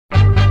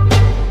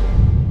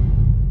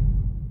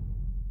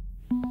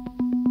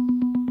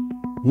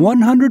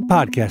100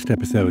 podcast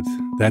episodes.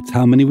 That's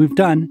how many we've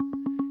done.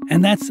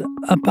 And that's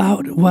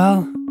about,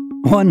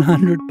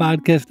 100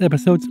 podcast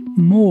episodes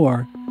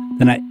more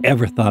than I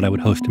ever thought I would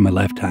host in my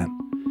lifetime.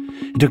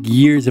 It took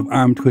years of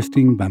arm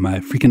twisting by my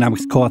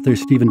Freakonomics co-author,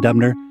 Steve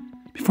Dubner,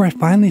 before I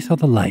finally saw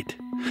the light,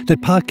 that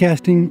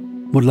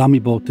podcasting would allow me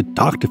both to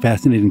talk to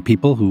fascinating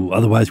people who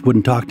otherwise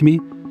wouldn't talk to me,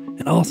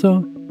 and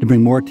also to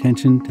bring more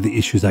attention to the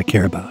issues I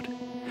care about.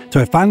 So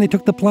I finally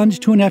took the plunge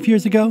 2.5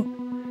 years ago,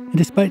 and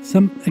despite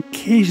some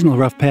occasional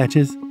rough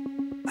patches,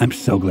 I'm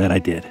so glad I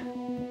did.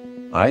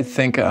 I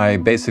think I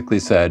basically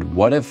said,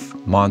 what if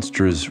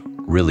monsters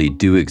really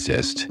do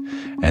exist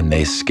and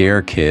they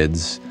scare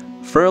kids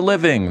for a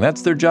living?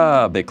 That's their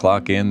job. They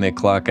clock in, they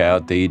clock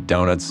out, they eat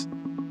donuts.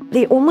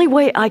 The only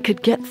way I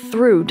could get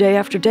through day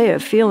after day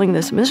of feeling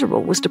this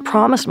miserable was to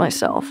promise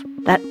myself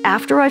that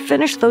after I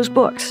finished those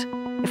books,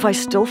 if I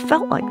still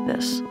felt like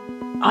this,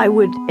 I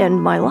would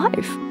end my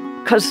life,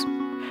 because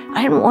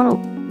I didn't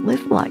want to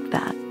live like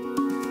that.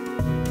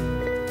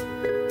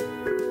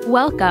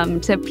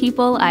 Welcome to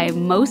People I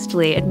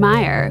Mostly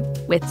Admire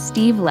with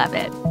Steve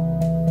Levitt.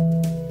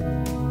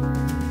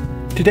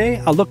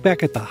 Today, I'll look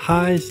back at the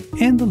highs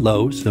and the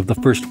lows of the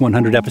first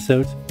 100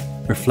 episodes,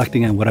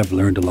 reflecting on what I've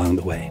learned along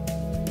the way.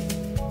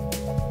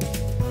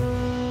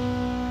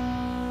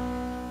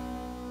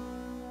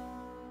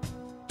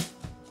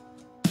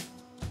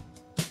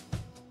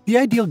 The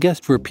ideal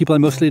guest for People I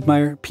Mostly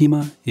Admire,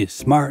 Pima, is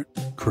smart,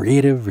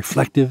 creative,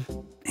 reflective,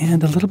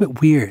 and a little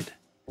bit weird.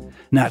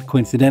 Not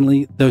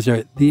coincidentally, those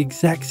are the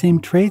exact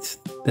same traits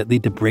that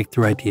lead to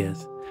breakthrough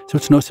ideas. So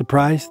it's no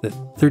surprise that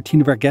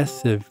 13 of our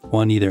guests have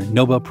won either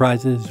Nobel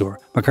Prizes or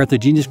MacArthur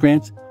Genius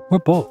Grants, or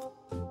both.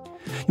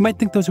 You might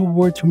think those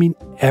awards would mean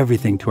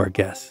everything to our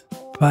guests,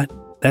 but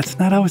that's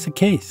not always the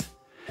case.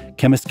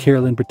 Chemist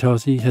Carolyn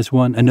Bertozzi has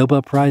won a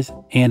Nobel Prize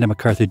and a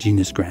MacArthur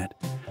Genius Grant.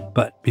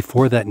 But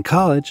before that in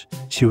college,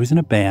 she was in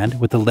a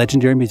band with the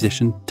legendary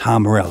musician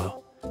Tom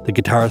Morello, the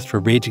guitarist for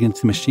Rage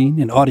Against the Machine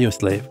and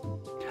Audioslave.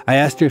 I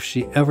asked her if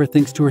she ever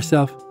thinks to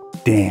herself,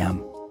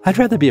 damn, I'd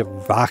rather be a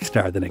rock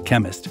star than a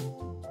chemist.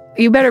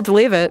 You better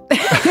believe it.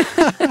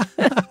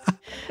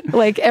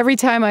 Like every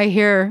time I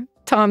hear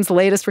Tom's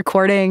latest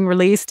recording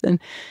released and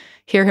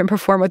hear him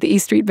perform with the E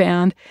Street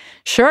Band,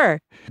 sure.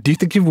 Do you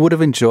think you would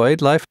have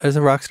enjoyed life as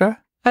a rock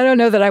star? I don't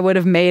know that I would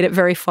have made it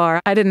very far.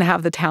 I didn't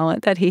have the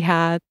talent that he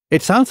had.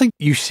 It sounds like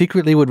you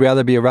secretly would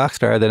rather be a rock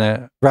star than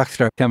a rock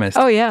star chemist.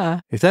 Oh, yeah.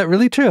 Is that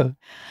really true?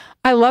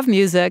 I love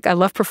music. I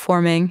love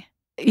performing.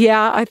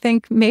 Yeah, I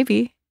think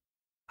maybe.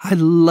 I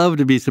love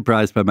to be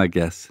surprised by my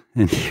guests,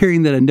 and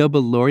hearing that a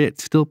Nobel laureate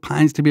still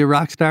pines to be a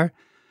rock star,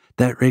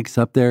 that ranks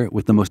up there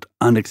with the most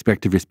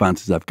unexpected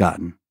responses I've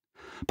gotten.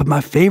 But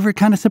my favorite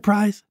kind of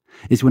surprise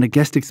is when a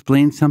guest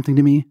explains something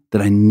to me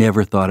that I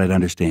never thought I'd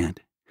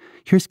understand.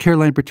 Here's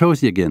Caroline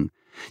Bertozzi again.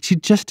 She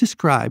just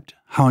described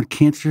how in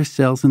cancerous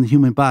cells in the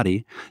human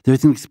body,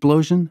 there's an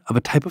explosion of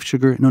a type of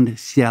sugar known as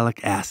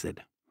sialic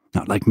acid.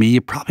 Now, like me,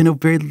 you probably know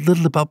very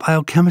little about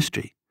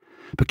biochemistry.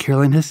 But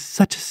Caroline has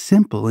such a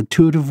simple,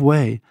 intuitive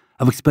way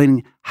of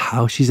explaining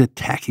how she's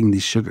attacking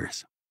these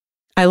sugars.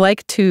 I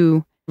like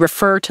to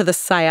refer to the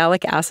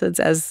sialic acids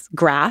as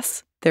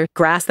grass. They're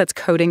grass that's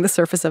coating the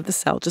surface of the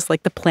cell, just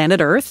like the planet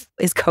Earth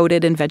is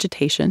coated in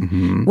vegetation.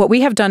 Mm-hmm. What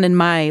we have done in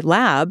my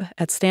lab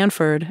at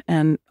Stanford,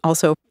 and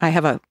also I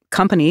have a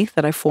company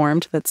that I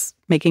formed that's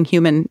making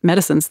human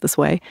medicines this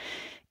way,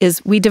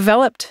 is we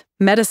developed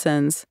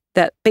medicines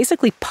that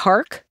basically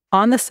park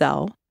on the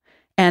cell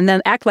and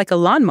then act like a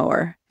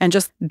lawnmower and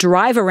just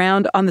drive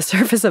around on the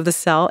surface of the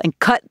cell and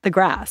cut the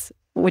grass,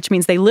 which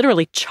means they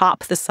literally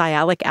chop the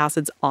sialic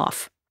acids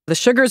off. The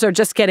sugars are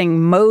just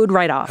getting mowed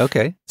right off.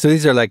 Okay. So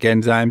these are like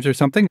enzymes or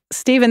something?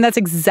 Stephen, that's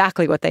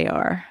exactly what they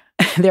are.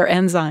 They're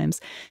enzymes.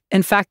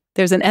 In fact,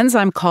 there's an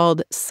enzyme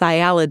called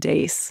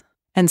sialidase.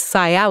 And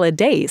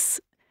sialidase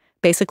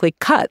basically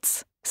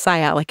cuts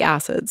sialic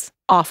acids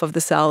off of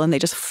the cell and they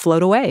just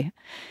float away.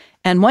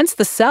 And once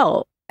the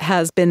cell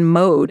has been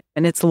mowed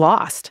and it's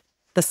lost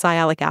the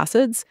sialic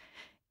acids,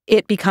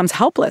 it becomes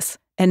helpless.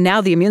 And now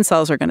the immune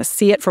cells are going to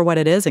see it for what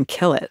it is and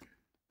kill it.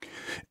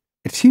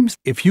 It seems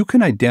if you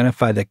can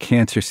identify the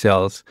cancer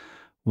cells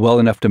well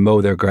enough to mow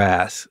their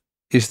grass,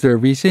 is there a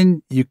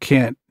reason you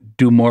can't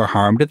do more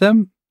harm to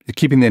them?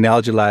 Keeping the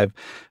analogy alive,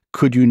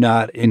 could you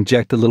not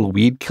inject a little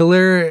weed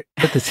killer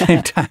at the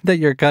same time that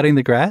you're cutting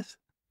the grass?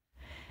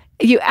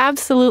 You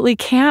absolutely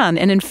can.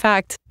 And in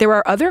fact, there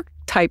are other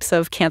types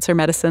of cancer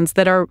medicines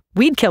that are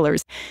weed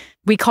killers.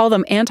 We call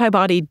them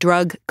antibody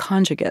drug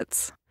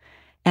conjugates.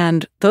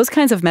 And those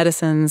kinds of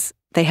medicines,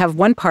 they have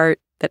one part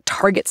that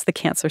targets the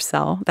cancer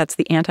cell. That's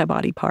the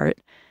antibody part.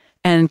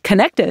 And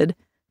connected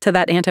to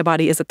that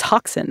antibody is a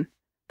toxin.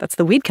 That's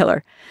the weed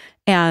killer.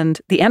 And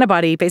the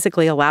antibody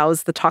basically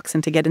allows the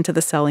toxin to get into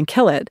the cell and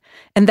kill it.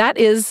 And that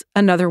is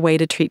another way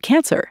to treat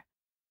cancer.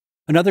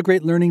 Another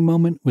great learning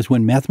moment was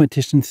when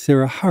mathematician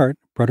Sarah Hart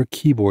brought her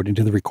keyboard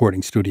into the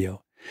recording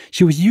studio.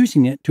 She was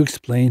using it to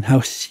explain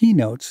how C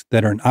notes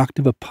that are an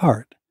octave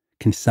apart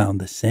can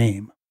sound the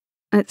same.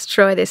 Let's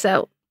try this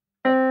out.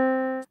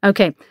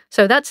 Okay,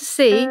 so that's a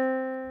C.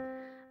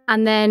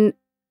 And then,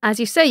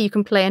 as you say, you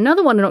can play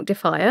another one an octave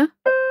higher.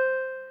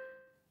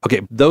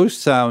 Okay, those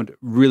sound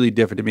really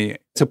different to me.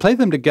 So play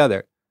them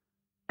together.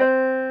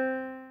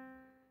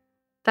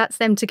 That's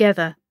them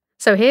together.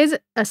 So here's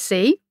a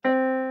C,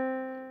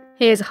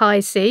 here's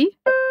high C,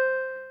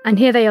 and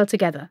here they are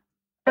together.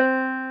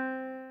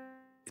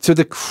 So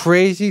the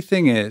crazy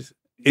thing is,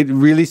 it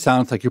really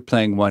sounds like you're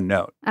playing one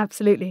note.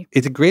 Absolutely.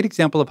 It's a great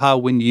example of how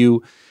when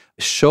you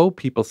show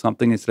people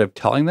something instead of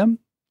telling them,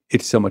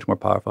 it's so much more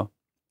powerful.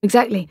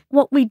 Exactly.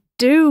 What we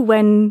do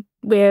when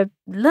we're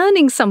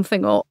learning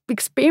something or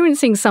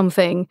experiencing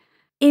something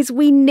is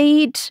we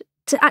need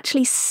to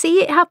actually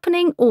see it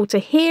happening or to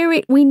hear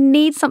it. We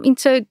need something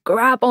to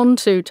grab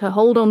onto, to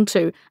hold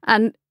onto.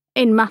 And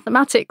in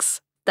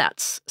mathematics,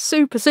 that's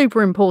super,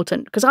 super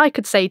important, because I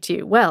could say to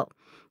you, well,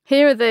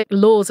 here are the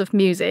laws of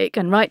music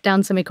and write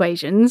down some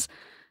equations.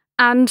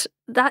 And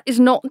that is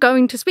not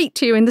going to speak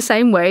to you in the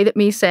same way that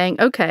me saying,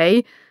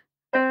 okay,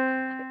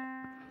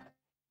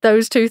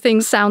 those two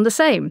things sound the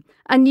same.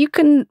 And you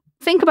can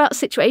think about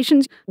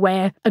situations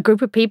where a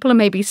group of people are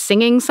maybe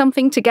singing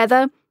something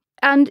together,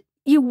 and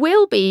you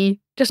will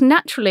be just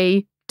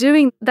naturally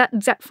doing that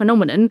exact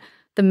phenomenon.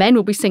 The men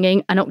will be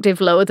singing an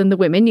octave lower than the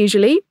women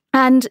usually,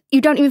 and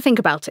you don't even think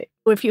about it.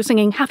 Or if you're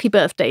singing Happy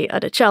Birthday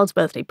at a child's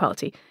birthday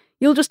party,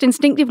 you'll just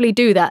instinctively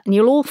do that, and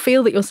you'll all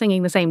feel that you're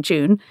singing the same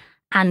tune.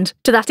 And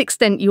to that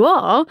extent you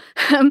are,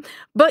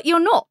 but you're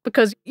not,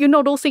 because you're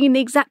not all singing the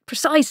exact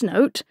precise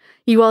note.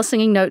 You are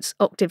singing notes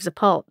octaves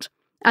apart.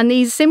 And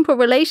these simple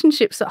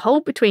relationships that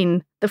hold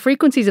between the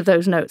frequencies of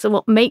those notes are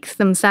what makes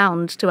them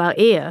sound to our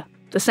ear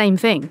the same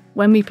thing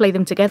when we play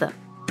them together.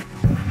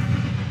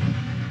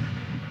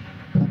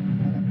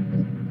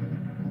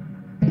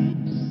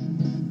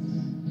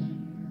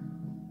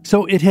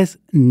 So it has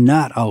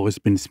not always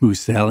been smooth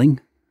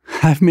sailing.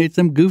 I've made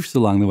some goofs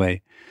along the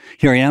way.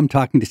 Here I am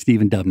talking to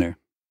Steve Dubner.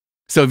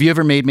 So have you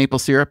ever made maple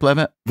syrup,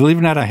 Levitt? Believe it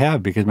or not, I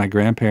have, because my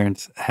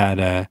grandparents had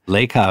a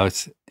lake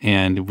house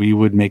and we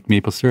would make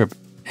maple syrup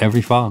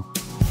every fall.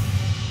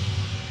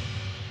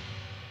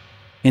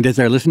 And as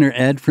our listener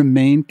Ed from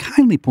Maine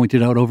kindly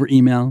pointed out over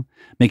email,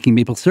 making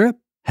maple syrup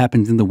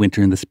happens in the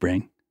winter and the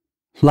spring.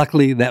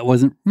 Luckily, that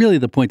wasn't really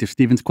the point of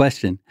Stephen's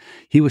question.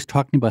 He was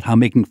talking about how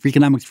making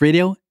Freakonomics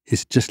Radio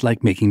is just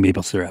like making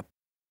maple syrup.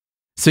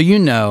 So you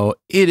know,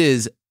 it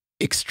is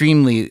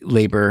extremely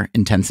labor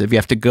intensive. You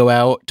have to go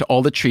out to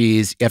all the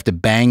trees. You have to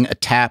bang a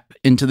tap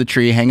into the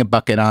tree, hang a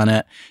bucket on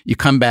it. You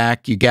come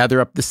back, you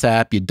gather up the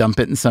sap, you dump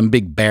it in some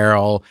big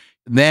barrel.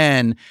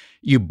 Then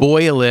you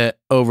boil it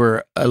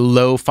over a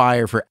low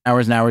fire for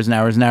hours and hours and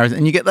hours and hours.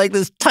 And you get like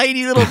this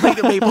tiny little thing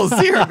of maple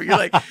syrup. And you're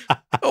like,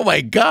 oh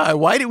my God,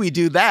 why do we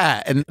do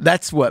that? And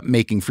that's what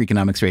making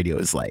Freakonomics Radio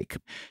is like.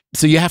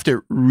 So you have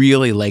to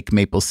really like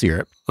maple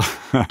syrup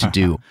to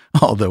do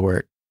all the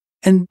work.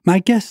 And my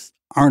guests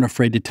aren't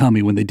afraid to tell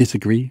me when they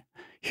disagree.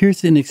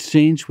 Here's an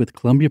exchange with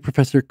Columbia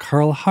professor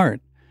Carl Hart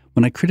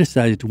when I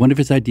criticized one of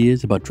his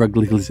ideas about drug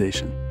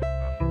legalization.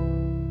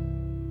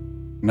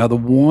 Now, the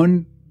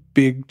one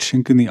big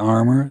chink in the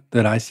armor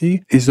that I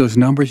see is those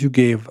numbers you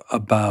gave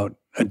about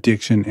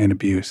addiction and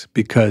abuse,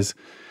 because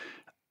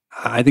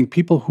I think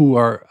people who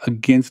are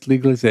against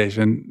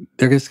legalization,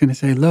 they're just going to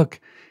say,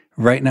 look,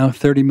 right now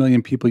 30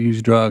 million people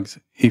use drugs.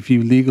 If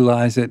you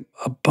legalize it,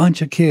 a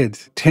bunch of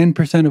kids,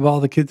 10% of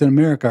all the kids in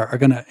America are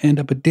going to end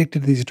up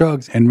addicted to these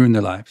drugs and ruin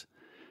their lives.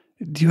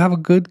 Do you have a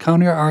good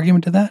counter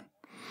argument to that?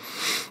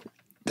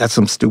 That's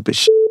some stupid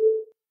shit.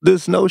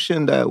 This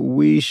notion that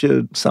we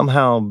should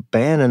somehow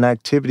ban an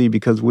activity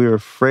because we're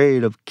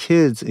afraid of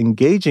kids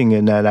engaging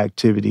in that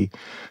activity.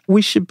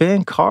 We should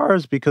ban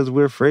cars because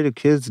we're afraid of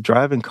kids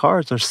driving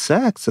cars, or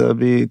sex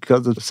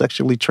because of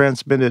sexually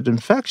transmitted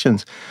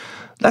infections.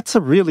 That's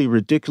a really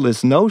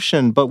ridiculous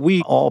notion, but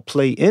we all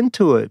play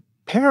into it.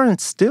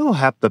 Parents still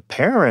have to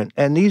parent,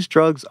 and these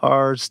drugs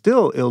are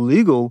still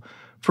illegal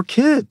for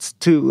kids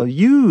to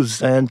use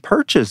and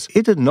purchase.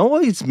 It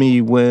annoys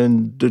me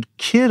when the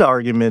kid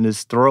argument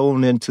is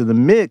thrown into the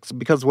mix,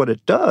 because what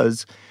it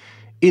does,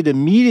 it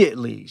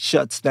immediately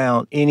shuts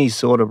down any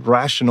sort of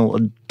rational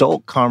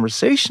adult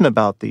conversation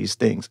about these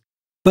things.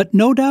 But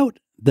no doubt,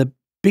 the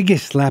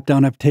biggest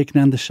slapdown I've taken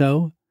on the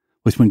show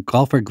was when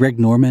golfer Greg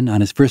Norman,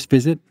 on his first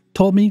visit,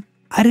 told me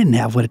I didn't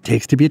have what it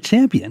takes to be a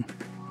champion.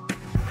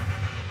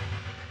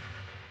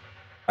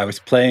 I was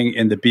playing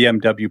in the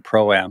BMW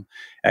Pro-Am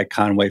at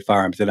Conway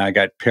Farms, and I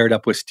got paired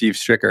up with Steve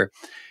Stricker.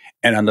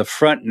 And on the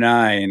front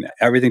nine,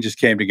 everything just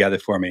came together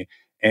for me.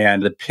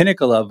 And the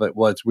pinnacle of it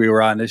was we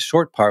were on this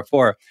short par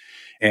four,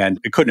 and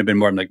it couldn't have been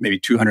more than like maybe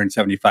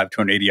 275,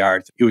 280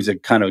 yards. It was a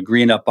kind of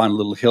green up on a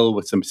little hill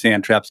with some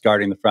sand traps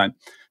guarding the front.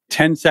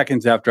 10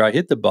 seconds after I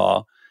hit the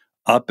ball,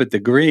 up at the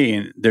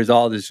green, there's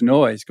all this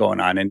noise going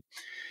on. And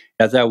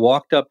as I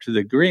walked up to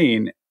the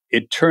green,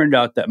 it turned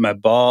out that my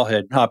ball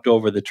had hopped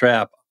over the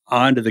trap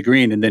onto the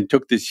green and then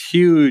took this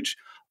huge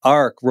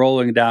arc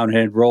rolling down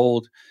and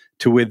rolled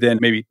to within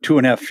maybe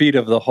 2.5 feet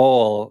of the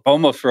hole,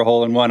 almost for a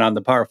hole in one on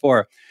the par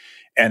four.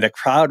 And the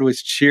crowd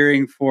was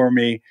cheering for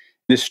me.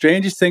 The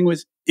strangest thing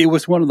was, it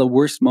was one of the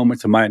worst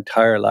moments of my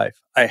entire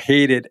life. I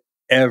hated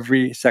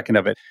every second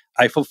of it.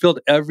 I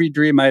fulfilled every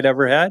dream I'd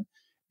ever had.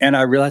 And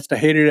I realized I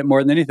hated it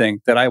more than anything,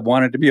 that I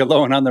wanted to be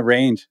alone on the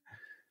range.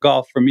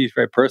 Golf for me is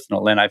very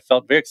personal, and I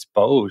felt very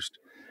exposed.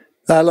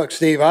 Look,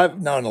 Steve, I've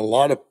known a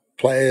lot of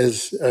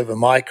players over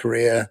my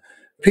career.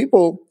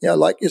 People,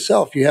 like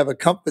yourself, you have a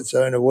comfort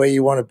zone of where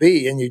you want to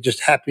be, and you're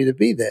just happy to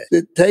be there.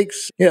 It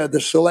takes,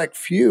 the select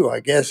few,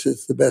 I guess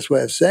it's the best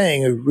way of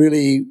saying, who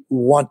really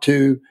want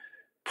to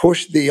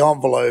push the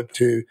envelope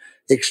to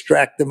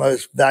extract the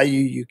most value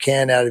you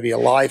can out of your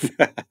life.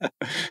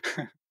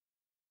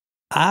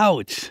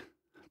 Ouch.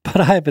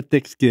 But I have a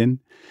thick skin.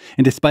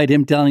 And despite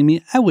him telling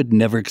me I would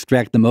never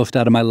extract the most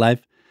out of my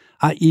life,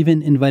 I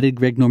even invited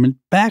Greg Norman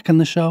back on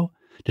the show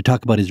to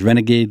talk about his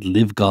Renegade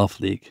Live Golf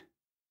League.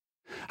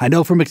 I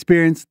know from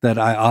experience that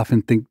I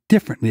often think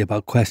differently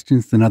about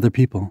questions than other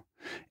people.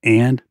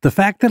 And the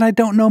fact that I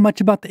don't know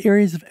much about the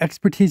areas of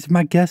expertise of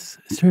my guests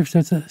serves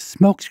as a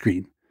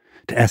smokescreen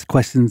to ask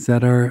questions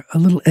that are a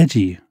little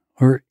edgy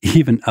or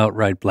even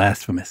outright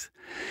blasphemous.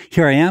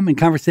 Here I am in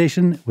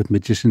conversation with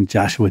magician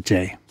Joshua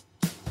Jay.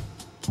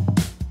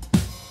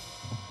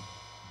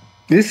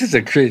 This is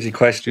a crazy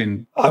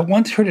question. I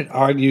once heard it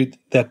argued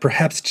that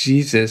perhaps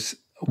Jesus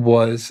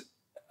was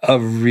a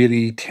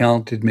really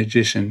talented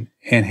magician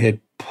and had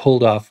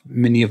pulled off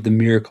many of the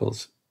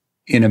miracles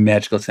in a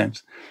magical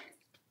sense.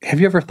 Have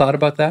you ever thought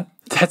about that?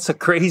 That's a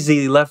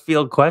crazy left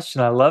field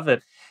question. I love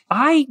it.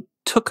 I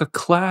took a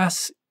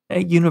class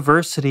at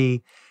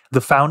university,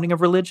 The Founding of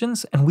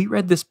Religions, and we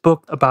read this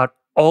book about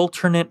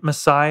alternate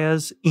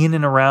messiahs in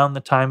and around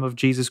the time of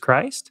Jesus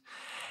Christ.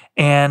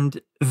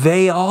 And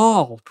they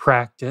all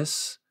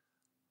practice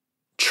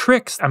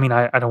tricks. I mean,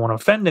 I don't want to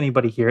offend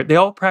anybody here. They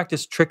all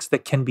practice tricks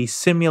that can be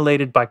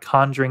simulated by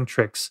conjuring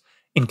tricks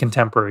in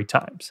contemporary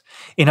times.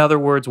 In other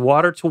words,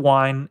 water to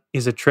wine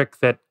is a trick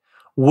that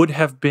would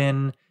have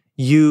been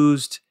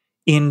used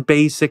in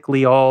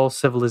basically all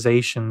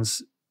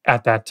civilizations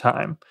at that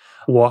time.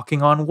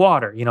 Walking on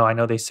water. I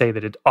know they say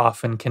that it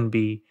often can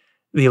be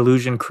the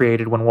illusion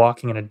created when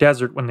walking in a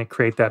desert, when they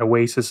create that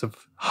oasis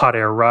of hot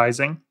air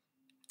rising.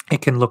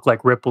 It can look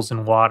like ripples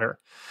in water.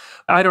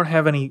 I don't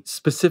have any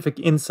specific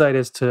insight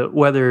as to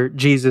whether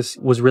Jesus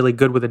was really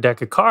good with a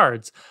deck of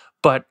cards,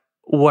 but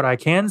what I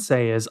can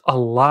say is a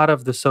lot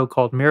of the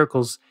so-called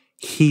miracles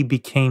he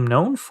became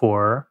known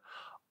for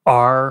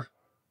are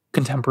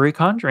contemporary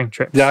conjuring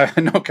tricks. Yeah,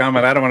 no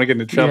comment. I don't want to get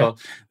into trouble.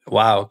 Yeah.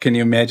 Wow. Can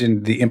you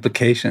imagine the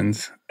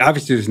implications?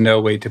 Obviously, there's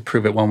no way to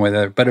prove it one way or the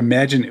other, but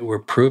imagine it were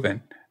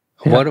proven.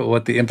 Yeah.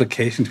 What the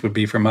implications would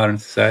be for modern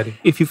society.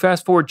 If you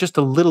fast forward just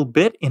a little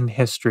bit in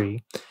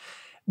history,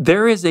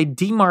 there is a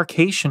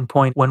demarcation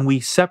point when we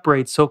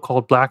separate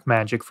so-called black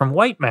magic from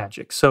white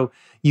magic. So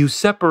you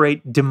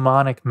separate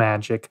demonic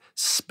magic,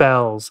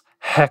 spells,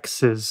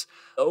 hexes,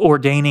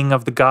 ordaining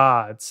of the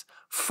gods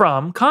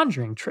from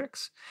conjuring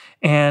tricks.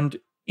 And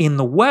in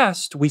the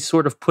West, we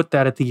sort of put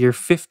that at the year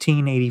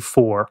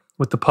 1584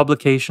 with the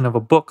publication of a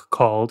book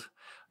called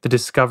The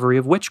Discovery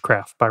of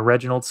Witchcraft by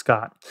Reginald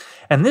Scott.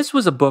 And this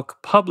was a book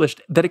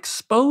published that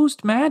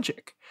exposed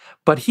magic.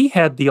 But he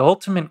had the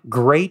ultimate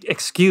great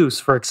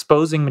excuse for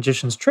exposing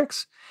magicians'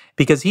 tricks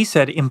because he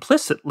said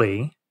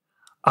implicitly,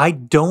 I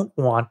don't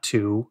want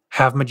to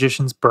have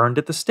magicians burned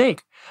at the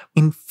stake.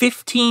 In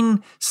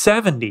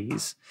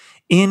 1570s,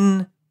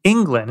 in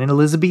England, in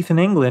Elizabethan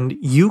England,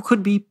 you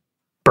could be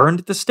burned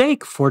at the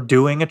stake for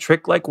doing a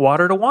trick like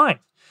water to wine.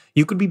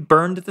 You could be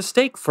burned at the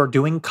stake for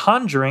doing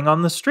conjuring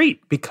on the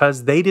street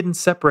because they didn't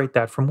separate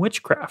that from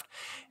witchcraft.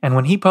 And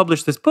when he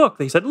published this book,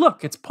 they said,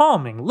 look, it's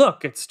palming.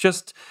 Look, it's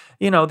just,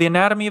 the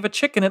anatomy of a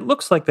chicken. It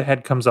looks like the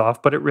head comes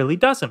off, but it really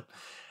doesn't.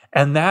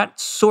 And that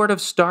sort of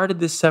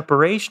started this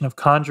separation of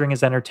conjuring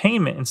as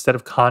entertainment instead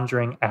of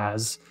conjuring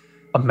as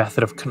a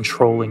method of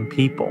controlling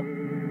people.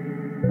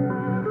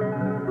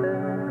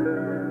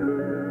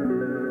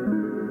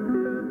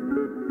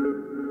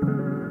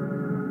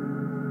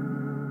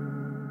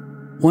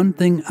 One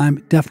thing I'm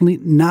definitely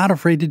not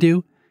afraid to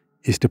do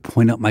is to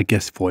point out my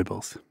guests'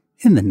 foibles,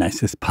 in the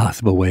nicest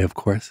possible way, of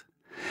course.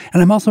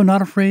 And I'm also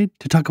not afraid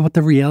to talk about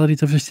the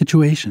realities of their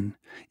situation,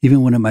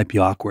 even when it might be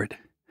awkward.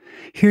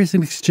 Here's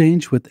an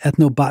exchange with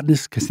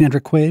ethnobotanist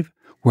Cassandra Quave,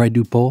 where I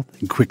do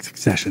both in quick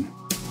succession.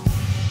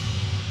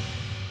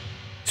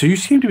 So you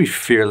seem to be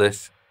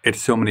fearless at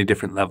so many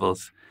different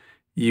levels.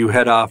 You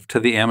head off to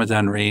the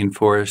Amazon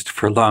rainforest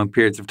for long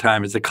periods of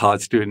time as a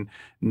college student,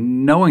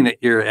 knowing that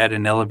you're at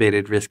an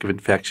elevated risk of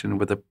infection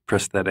with a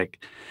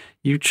prosthetic.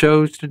 You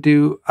chose to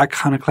do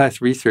iconoclast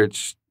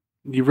research.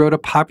 You wrote a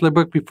popular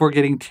book before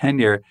getting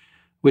tenure,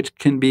 which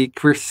can be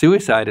career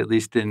suicide, at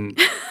least in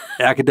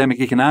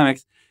academic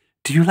economics.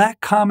 Do you lack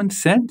common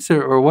sense,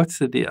 or what's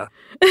the deal?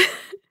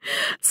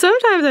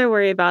 Sometimes I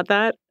worry about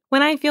that.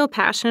 When I feel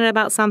passionate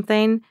about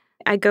something,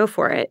 I go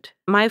for it.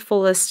 My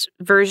fullest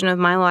version of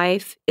my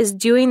life is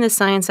doing the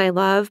science I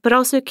love, but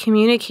also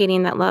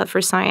communicating that love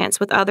for science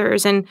with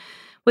others, and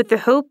with the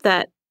hope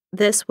that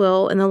this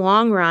will, in the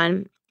long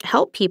run,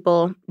 help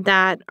people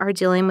that are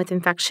dealing with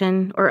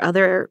infection or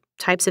other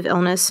types of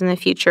illness in the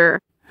future.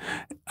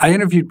 I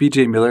interviewed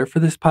BJ Miller for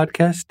this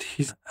podcast.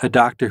 He's a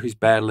doctor who's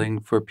battling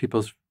for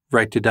people's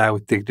right to die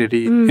with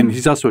dignity, and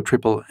he's also a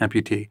triple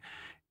amputee.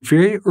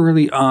 Very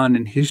early on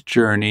in his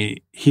journey,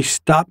 he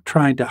stopped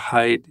trying to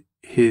hide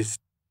his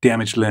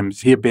damaged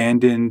limbs. He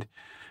abandoned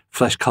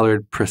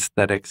flesh-colored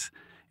prosthetics,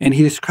 and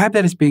he described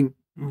that as being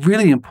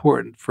really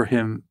important for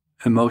him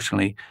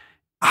emotionally.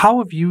 How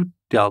have you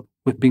dealt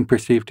with being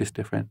perceived as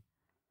different?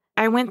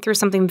 I went through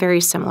something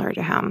very similar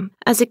to him.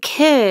 As a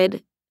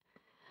kid,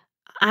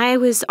 I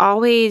was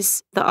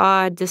always the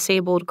odd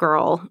disabled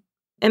girl.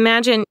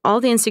 Imagine all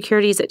the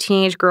insecurities that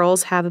teenage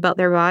girls have about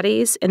their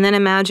bodies, and then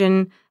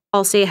imagine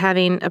also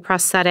having a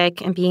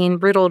prosthetic and being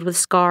riddled with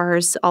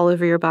scars all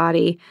over your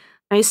body.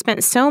 I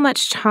spent so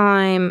much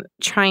time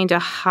trying to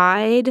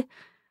hide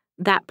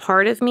that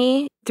part of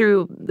me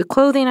through the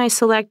clothing I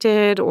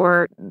selected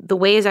or the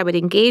ways I would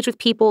engage with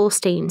people,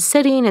 staying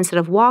sitting instead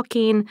of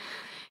walking.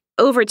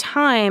 Over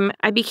time,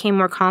 I became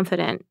more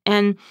confident.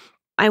 And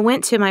I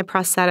went to my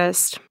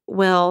prosthetist,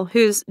 Will,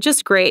 who's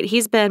just great.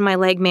 He's been my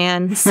leg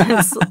man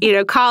since,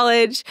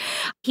 college.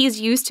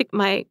 He's used to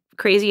my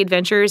crazy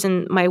adventures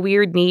and my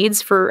weird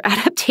needs for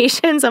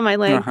adaptations on my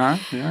leg.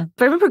 Yeah.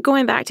 But I remember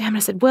going back to him and I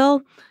said,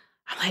 Will,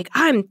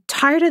 I'm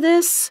tired of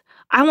this.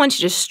 I want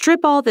you to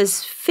strip all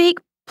this fake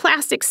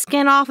plastic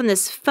skin off and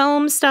this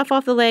foam stuff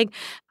off the leg.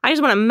 I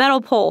just want a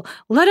metal pole.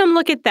 Let him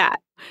look at that.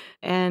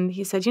 And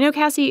he said,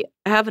 Cassie,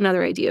 I have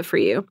another idea for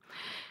you.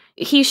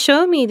 He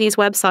showed me these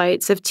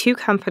websites of two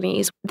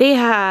companies. They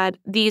had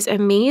these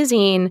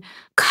amazing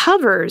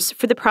covers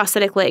for the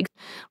prosthetic leg.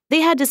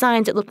 They had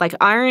designs that looked like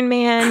Iron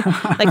Man,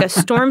 like a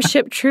storm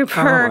ship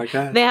trooper. Oh my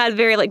God. They had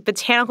very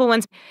botanical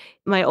ones.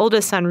 My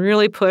oldest son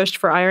really pushed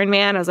for Iron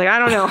Man. I was like, I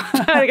don't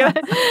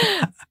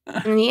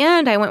know. In the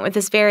end, I went with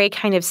this very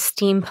kind of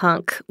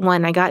steampunk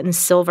one I got in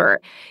silver.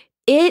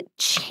 It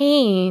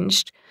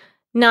changed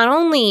not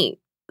only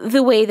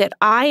the way that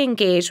I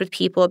engaged with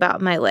people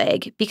about my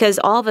leg, because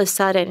all of a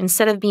sudden,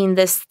 instead of being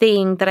this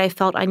thing that I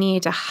felt I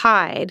needed to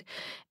hide,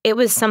 it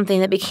was something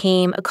that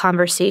became a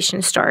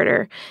conversation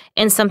starter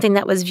and something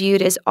that was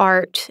viewed as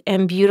art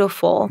and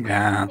beautiful.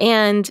 Yeah.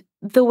 And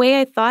the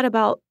way I thought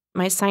about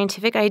my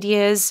scientific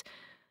ideas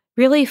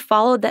really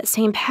followed that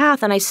same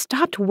path, and I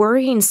stopped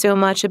worrying so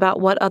much about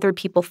what other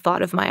people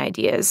thought of my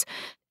ideas.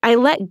 I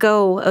let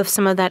go of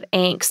some of that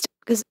angst,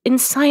 because in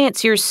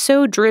science, you're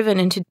so driven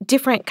into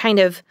different kind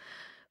of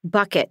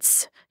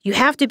buckets. You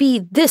have to be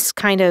this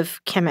kind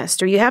of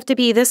chemist, or you have to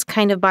be this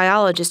kind of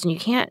biologist, and you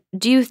can't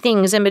do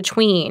things in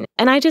between.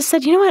 And I just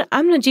said, you know what?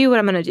 I'm going to do what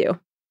I'm going to do.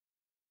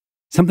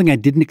 Something I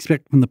didn't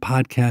expect from the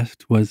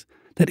podcast was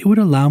that it would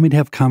allow me to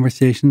have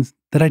conversations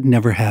that I'd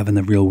never have in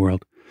the real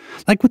world.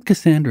 Like with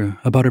Cassandra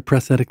about her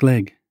prosthetic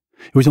leg.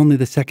 It was only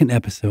the second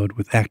episode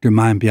with actor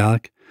Mayim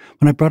Bialik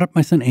when I brought up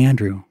my son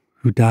Andrew,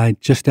 who died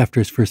just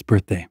after his first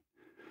birthday.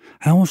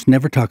 I almost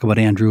never talk about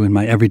Andrew in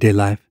my everyday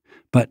life,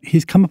 but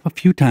he's come up a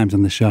few times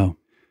on the show.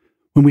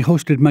 When we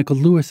hosted Michael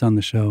Lewis on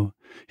the show,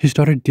 his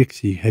daughter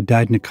Dixie had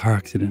died in a car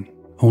accident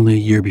only a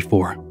year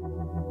before.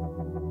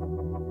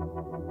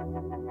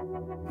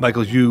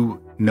 Michael,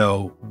 you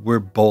know we're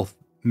both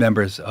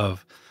members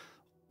of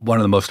one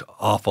of the most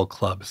awful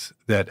clubs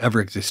that ever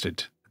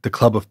existed, the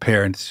club of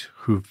parents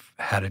who've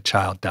had a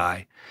child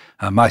die.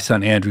 My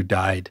son Andrew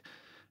died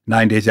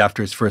 9 days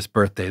after his first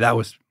birthday. That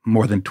was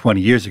more than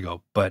 20 years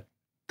ago, but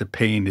the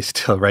pain is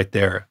still right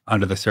there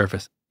under the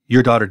surface.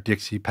 Your daughter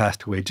Dixie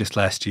passed away just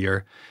last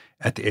year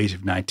at the age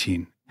of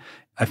 19.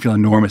 I feel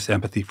enormous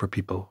empathy for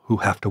people who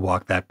have to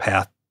walk that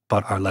path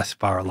but are less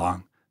far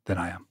along than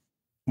I am.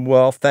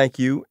 Well, thank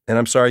you. And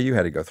I'm sorry you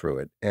had to go through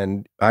it.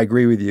 And I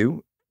agree with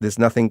you. There's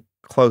nothing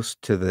close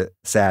to the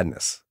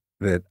sadness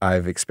that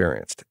I've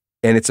experienced.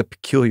 And it's a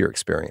peculiar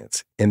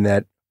experience in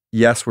that,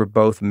 yes, we're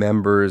both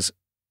members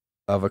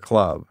of a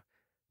club,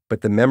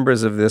 but the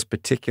members of this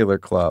particular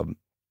club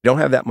don't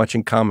have that much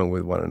in common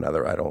with one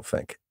another, I don't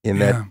think, in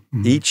that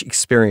each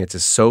experience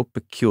is so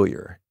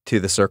peculiar to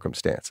the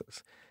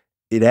circumstances.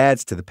 It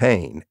adds to the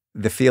pain,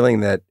 the feeling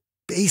that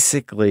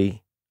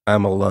basically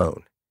I'm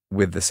alone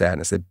with the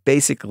sadness, that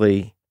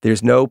basically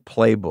there's no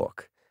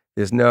playbook,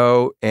 there's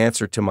no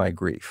answer to my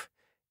grief.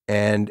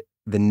 And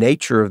the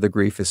nature of the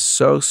grief is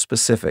so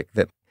specific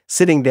that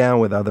sitting down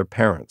with other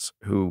parents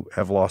who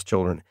have lost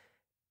children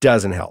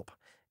doesn't help.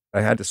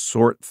 I had to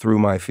sort through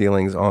my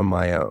feelings on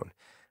my own.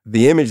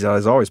 The image that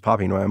is always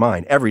popping into my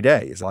mind every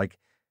day is like,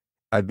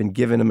 I've been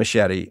given a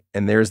machete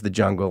and there's the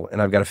jungle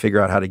and I've got to figure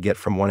out how to get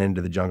from one end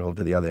of the jungle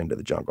to the other end of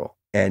the jungle.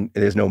 And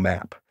there's no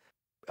map.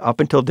 Up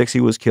until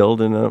Dixie was killed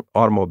in an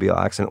automobile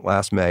accident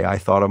last May, I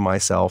thought of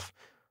myself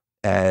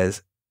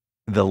as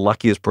the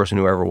luckiest person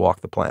who ever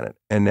walked the planet.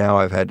 And now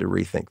I've had to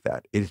rethink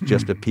that. It's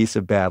just a piece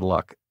of bad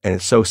luck and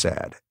it's so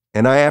sad.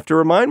 And I have to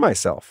remind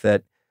myself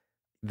that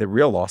the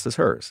real loss is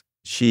hers.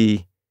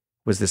 She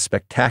was this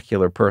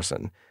spectacular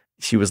person.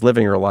 She was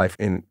living her life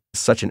in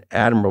such an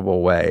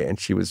admirable way, and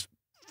she was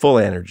full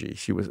of energy.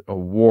 She was a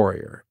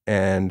warrior,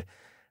 and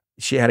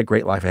she had a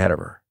great life ahead of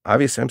her.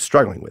 Obviously, I'm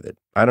struggling with it.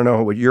 I don't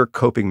know what your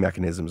coping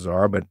mechanisms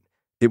are, but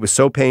it was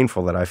so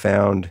painful that I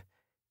found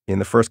in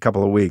the first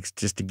couple of weeks,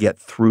 just to get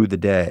through the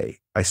day,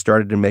 I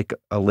started to make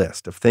a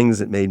list of things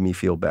that made me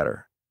feel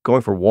better.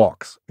 Going for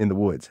walks in the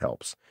woods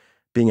helps.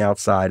 Being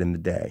outside in the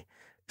day,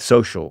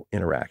 social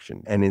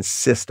interaction, and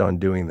insist on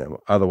doing them.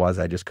 Otherwise,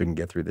 I just couldn't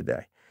get through the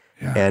day.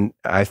 Yeah. And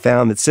I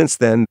found that since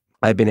then,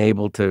 I've been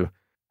able to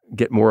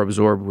get more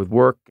absorbed with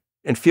work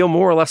and feel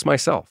more or less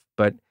myself.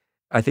 But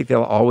I think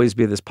there'll always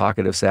be this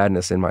pocket of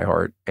sadness in my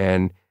heart,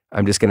 and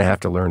I'm just going to have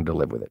to learn to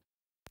live with it.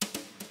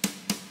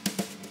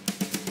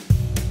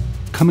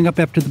 Coming up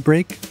after the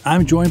break,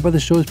 I'm joined by the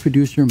show's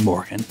producer,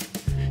 Morgan.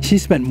 She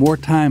spent more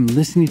time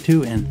listening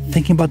to and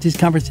thinking about these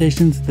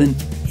conversations than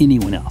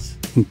anyone else,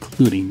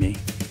 including me.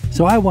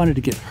 So I wanted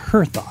to get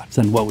her thoughts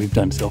on what we've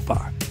done so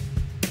far.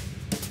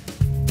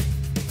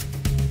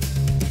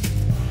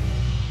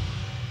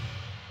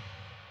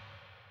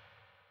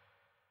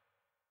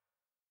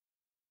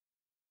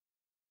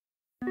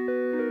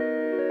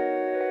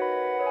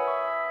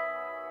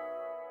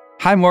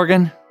 Hi,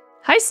 Morgan.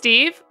 Hi,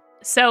 Steve.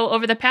 So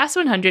over the past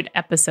 100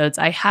 episodes,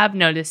 I have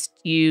noticed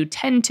you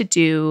tend to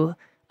do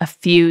a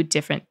few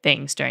different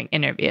things during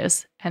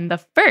interviews. And the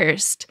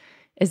first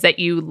is that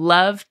you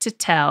love to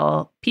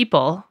tell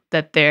people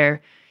that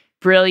their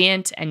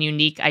brilliant and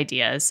unique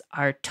ideas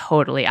are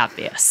totally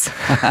obvious.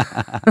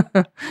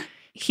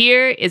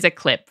 Here is a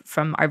clip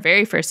from our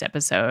very first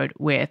episode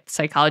with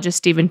psychologist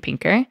Steven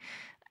Pinker.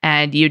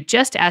 And you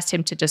just asked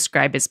him to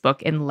describe his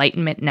book,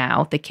 Enlightenment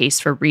Now, The Case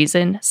for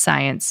Reason,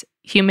 Science,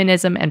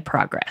 Humanism, and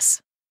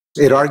Progress.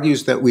 It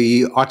argues that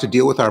we ought to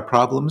deal with our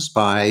problems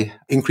by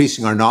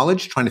increasing our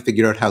knowledge, trying to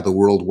figure out how the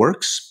world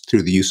works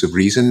through the use of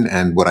reason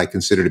and what I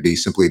consider to be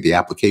simply the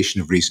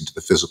application of reason to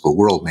the physical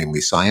world, namely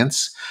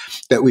science.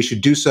 That we should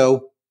do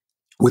so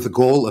with the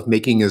goal of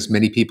making as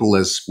many people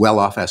as well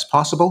off as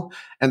possible,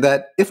 and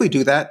that if we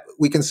do that,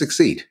 we can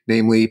succeed.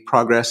 Namely,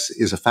 progress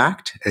is a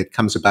fact. It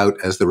comes about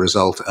as the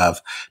result of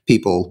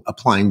people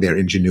applying their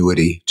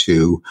ingenuity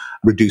to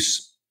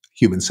reduce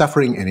human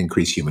suffering and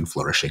increase human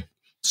flourishing.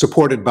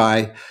 Supported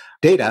by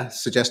data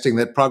suggesting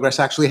that progress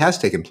actually has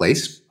taken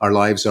place. Our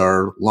lives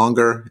are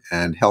longer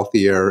and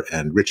healthier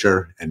and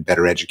richer and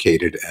better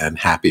educated and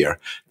happier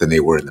than they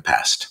were in the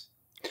past.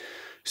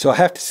 So I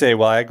have to say,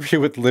 while I agree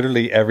with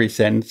literally every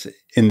sentence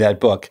in that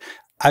book,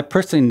 I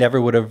personally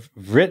never would have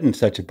written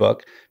such a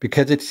book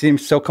because it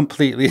seems so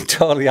completely and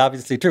totally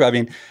obviously true. I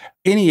mean,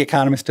 any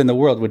economist in the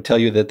world would tell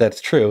you that that's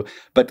true,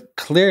 but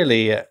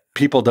clearly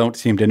people don't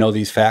seem to know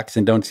these facts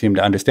and don't seem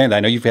to understand. I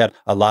know you've had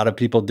a lot of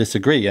people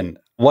disagree. And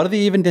what do they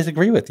even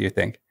disagree with, you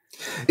think?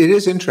 It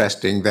is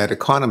interesting that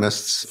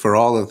economists, for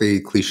all of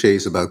the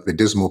cliches about the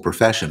dismal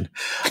profession,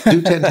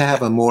 do tend to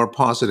have a more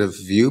positive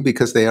view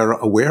because they are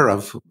aware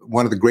of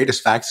one of the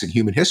greatest facts in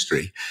human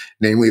history,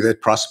 namely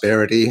that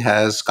prosperity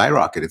has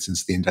skyrocketed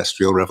since the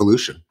Industrial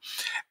Revolution.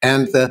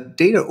 And the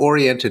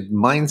data-oriented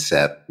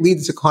mindset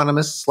leads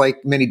economists,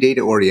 like many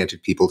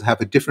data-oriented people, to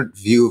have a different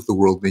view of the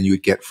world than you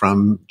would get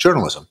from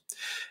journalism.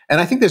 And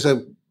I think there's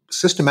a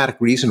systematic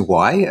reason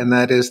why, and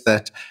that is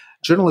that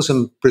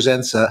journalism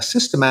presents a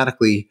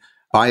systematically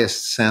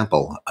biased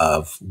sample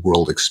of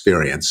world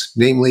experience.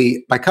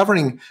 Namely, by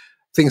covering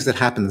things that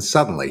happen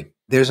suddenly,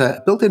 there's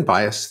a built-in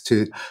bias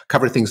to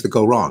cover things that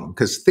go wrong,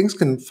 because things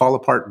can fall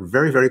apart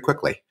very, very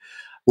quickly.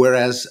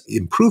 Whereas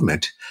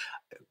improvement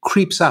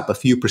creeps up a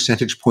few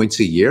percentage points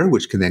a year,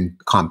 which can then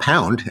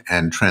compound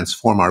and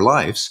transform our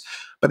lives.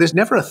 But there's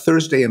never a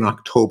Thursday in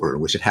October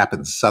in which it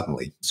happens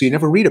suddenly. So you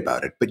never read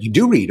about it, but you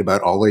do read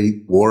about all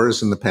the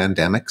wars and the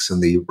pandemics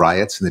and the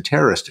riots and the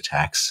terrorist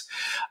attacks.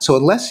 So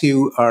unless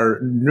you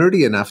are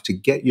nerdy enough to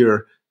get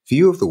your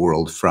view of the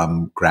world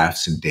from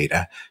graphs and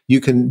data,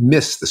 you can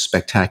miss the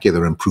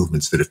spectacular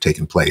improvements that have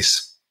taken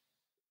place.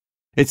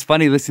 It's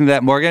funny listening to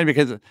that, Morgan,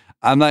 because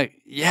I'm like,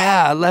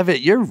 yeah,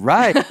 Levitt, you're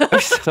right.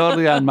 It's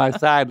totally on my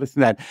side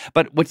listening to that.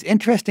 But what's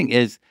interesting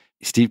is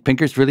Steve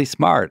Pinker's really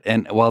smart.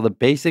 And while the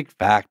basic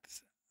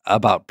facts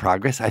about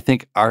progress, I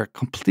think, are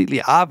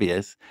completely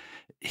obvious,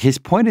 his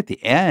point at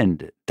the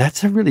end,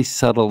 that's a really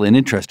subtle and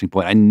interesting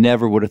point. I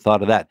never would have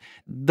thought of that.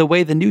 The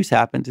way the news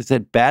happens is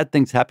that bad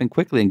things happen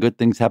quickly and good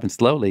things happen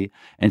slowly.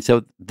 And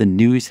so the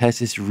news has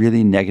this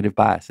really negative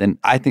bias. And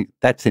I think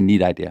that's a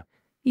neat idea.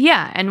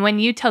 Yeah, and when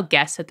you tell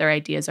guests that their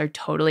ideas are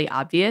totally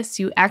obvious,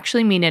 you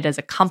actually mean it as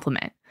a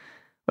compliment.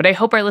 What I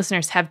hope our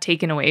listeners have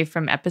taken away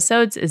from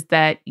episodes is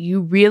that you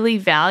really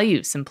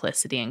value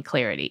simplicity and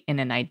clarity in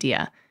an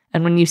idea.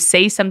 And when you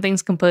say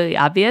something's completely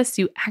obvious,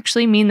 you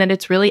actually mean that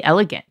it's really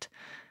elegant.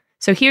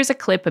 So here's a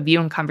clip of you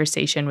in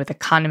conversation with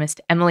economist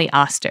Emily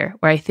Oster,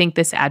 where I think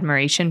this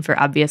admiration for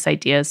obvious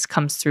ideas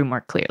comes through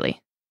more clearly.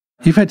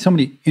 You've had so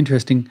many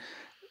interesting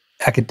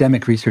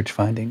academic research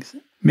findings.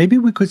 Maybe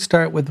we could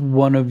start with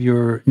one of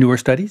your newer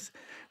studies,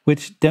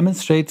 which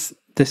demonstrates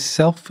the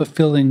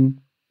self-fulfilling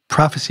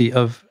prophecy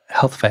of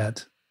health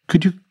fads.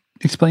 Could you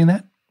explain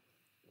that?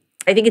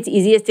 I think it's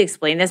easiest to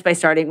explain this by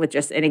starting with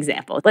just an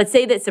example. Let's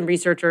say that some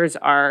researchers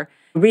are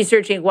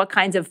researching what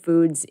kinds of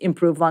foods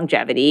improve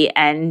longevity,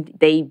 and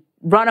they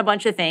run a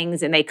bunch of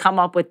things and they come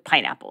up with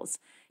pineapples.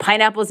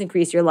 pineapples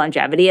increase your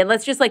longevity. And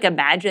let's just like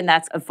imagine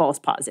that's a false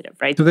positive,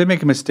 right? So they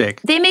make a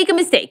mistake. They make a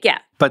mistake, yeah.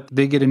 But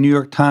they get a New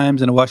York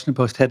Times and a Washington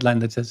Post headline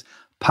that says,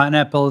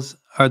 pineapples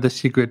are the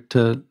secret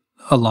to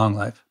a long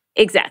life.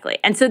 Exactly.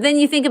 And so then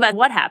you think about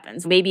what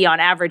happens. Maybe on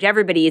average,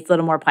 everybody eats a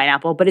little more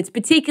pineapple, but it's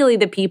particularly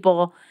the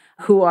people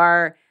who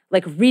are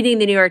like reading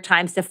the New York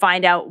Times to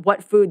find out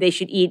what food they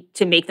should eat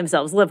to make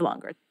themselves live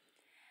longer.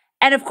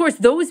 And of course,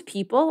 those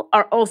people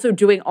are also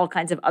doing all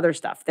kinds of other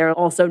stuff. They're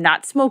also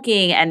not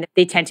smoking, and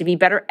they tend to be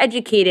better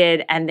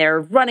educated, and they're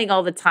running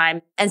all the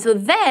time. And so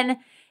then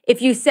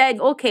if you said,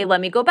 okay, let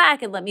me go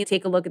back and let me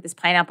take a look at this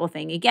pineapple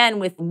thing again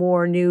with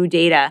more new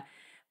data,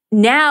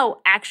 now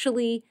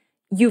actually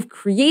you've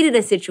created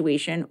a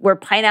situation where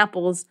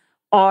pineapples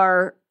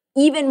are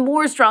even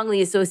more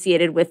strongly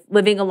associated with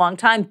living a long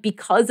time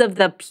because of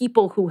the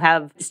people who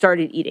have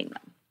started eating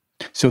them.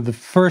 So the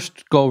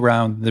first go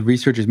round, the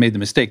researchers made the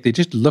mistake. They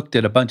just looked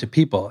at a bunch of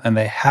people and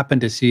they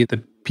happened to see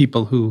the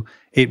people who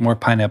ate more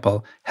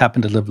pineapple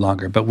happened to live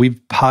longer. But we've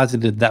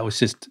posited that was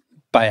just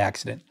by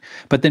accident.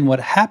 But then what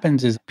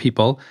happens is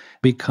people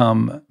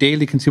become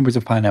daily consumers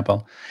of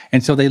pineapple.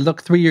 And so they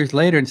look 3 years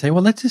later and say,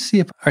 well, let's just see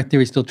if our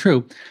theory is still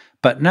true.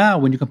 But now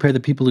when you compare the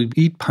people who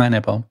eat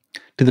pineapple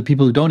to the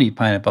people who don't eat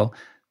pineapple,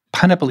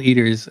 pineapple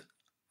eaters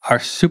are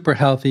super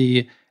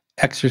healthy,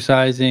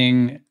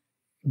 exercising,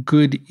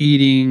 good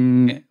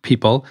eating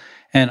people,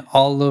 and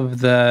all of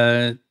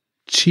the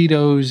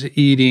Cheetos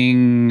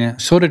eating,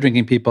 soda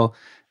drinking people,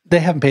 they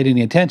haven't paid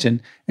any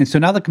attention. And so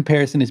now the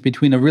comparison is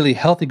between a really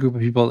healthy group of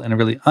people and a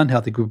really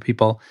unhealthy group of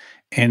people,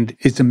 and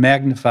it's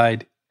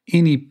magnified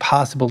any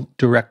possible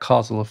direct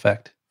causal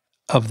effect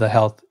of the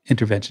health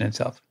intervention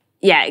itself.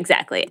 Yeah,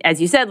 exactly.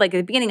 As you said, like at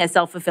the beginning, a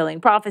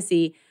self-fulfilling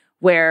prophecy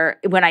where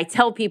when I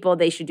tell people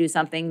they should do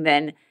something,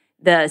 then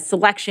the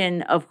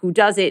selection of who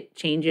does it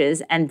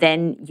changes, and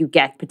then you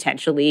get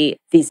potentially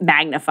these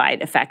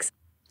magnified effects.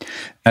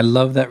 I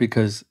love that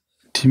because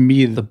to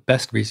me, the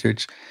best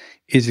research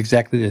is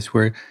exactly this,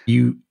 where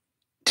you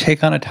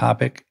take on a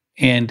topic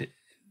and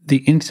the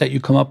insight you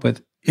come up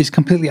with is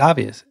completely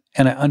obvious,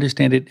 and I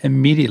understand it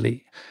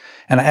immediately.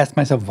 And I ask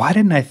myself, why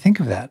didn't I think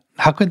of that?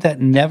 How could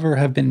that never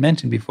have been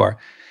mentioned before?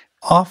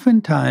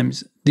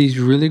 Oftentimes, these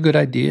really good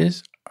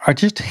ideas are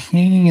just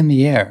hanging in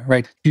the air,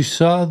 right? You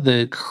saw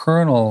the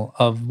kernel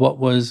of what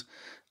was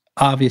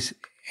obvious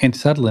and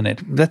subtle in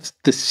it. That's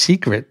the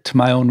secret to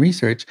my own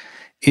research,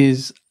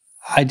 is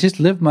I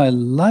just live my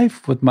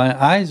life with my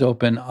eyes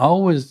open,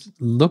 always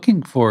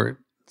looking for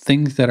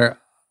things that are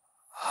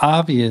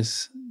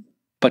obvious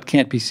but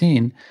can't be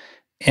seen.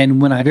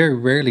 And when I very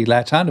rarely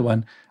latch onto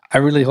one, I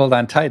really hold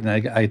on tight and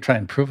I try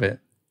and prove it.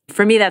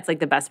 For me, that's like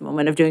the best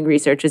moment of doing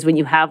research is when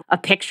you have a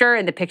picture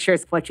and the picture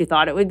is what you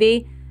thought it would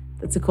be.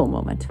 That's a cool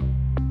moment.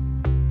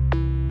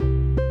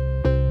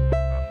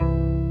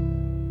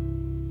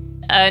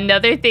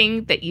 Another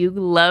thing that you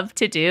love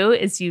to do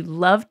is you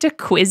love to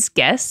quiz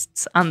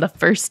guests on the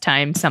first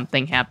time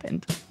something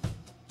happened.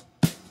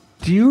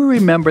 Do you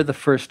remember the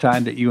first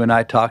time that you and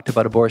I talked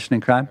about abortion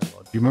and crime? Do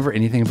you remember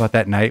anything about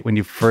that night when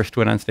you first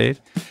went on stage?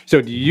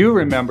 So do you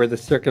remember the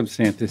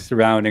circumstances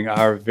surrounding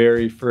our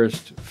very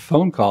first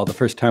phone call, the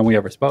first time we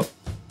ever spoke?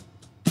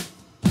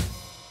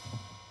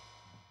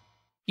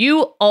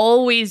 You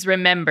always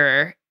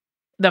remember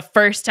the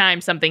first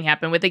time something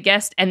happened with a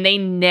guest, and they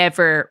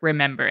never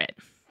remember it.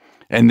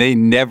 And they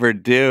never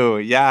do.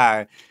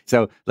 Yeah.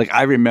 So, like,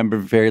 I remember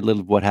very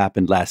little of what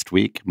happened last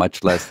week,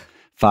 much less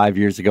 5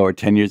 years ago or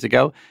 10 years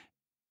ago.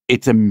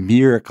 It's a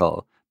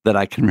miracle that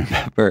I can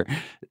remember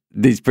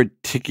these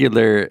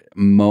particular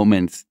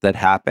moments that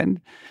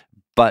happened.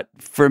 But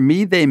for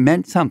me, they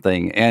meant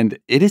something. And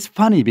it is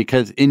funny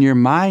because in your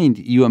mind,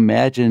 you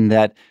imagine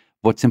that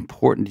what's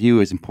important to you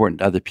is important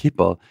to other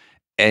people.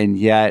 And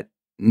yet,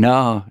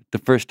 no, the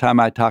first time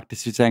I talked to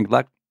Suzanne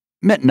Gluck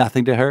meant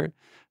nothing to her.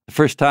 The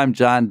first time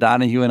John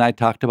Donahue and I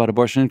talked about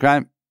abortion and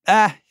crime,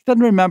 he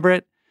doesn't remember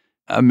it.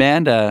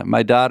 Amanda,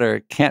 my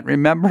daughter, can't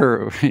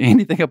remember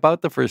anything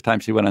about the first time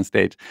she went on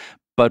stage.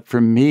 But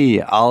for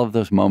me, all of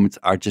those moments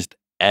are just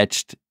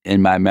etched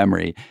in my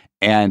memory.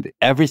 And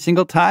every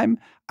single time,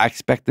 I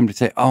expect them to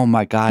say, oh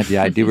my God,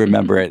 yeah, I do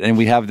remember it. And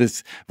we have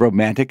this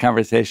romantic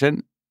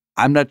conversation.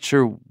 I'm not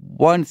sure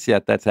once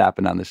yet that's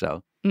happened on the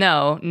show.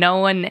 No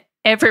one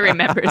ever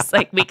remembers.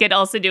 Like, we could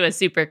also do a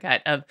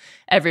supercut of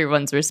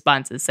everyone's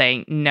responses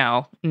saying,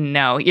 no,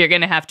 you're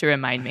going to have to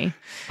remind me.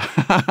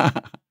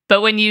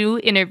 But when you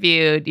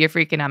interviewed your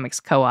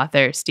Freakonomics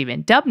co-author,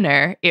 Stephen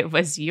Dubner, it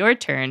was your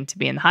turn to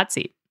be in the hot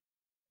seat.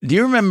 Do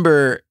you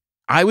remember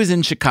I was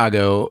in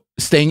Chicago,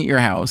 staying at your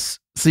house,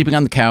 sleeping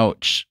on the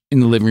couch in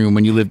the living room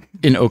when you lived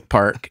in Oak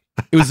Park?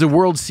 It was the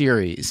World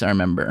Series, I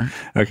remember.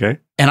 Okay.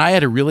 And I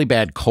had a really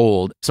bad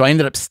cold, so I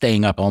ended up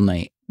staying up all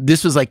night.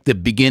 This was like the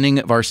beginning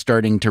of our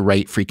starting to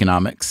write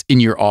Freakonomics in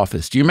your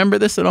office. Do you remember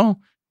this at all?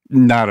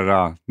 Not at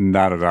all.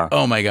 Not at all.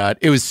 Oh my God.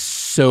 It was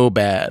so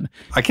bad.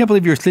 I can't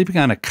believe you were sleeping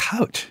on a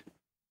couch.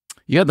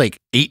 You had like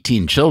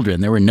 18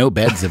 children. There were no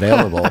beds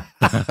available.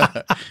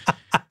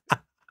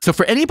 So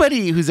for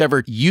anybody who's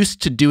ever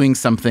used to doing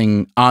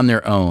something on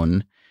their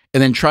own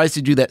and then tries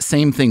to do that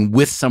same thing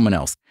with someone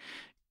else.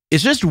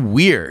 It's just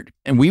weird.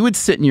 And we would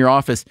sit in your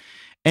office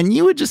and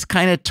you would just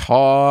kind of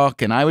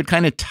talk and I would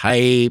kind of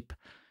type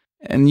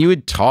and you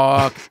would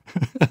talk.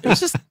 It was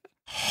just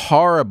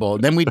horrible.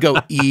 Then we'd go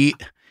eat.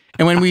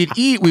 And when we'd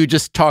eat, we would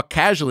just talk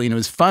casually and it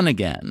was fun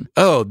again.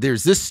 Oh,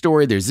 there's this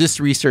story, there's this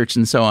research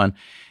and so on.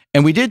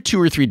 And we did 2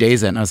 or 3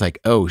 days of that and I was like,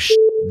 oh,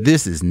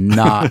 this is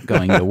not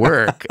going to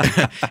work.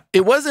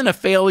 It wasn't a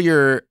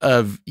failure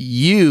of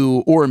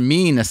you or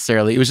me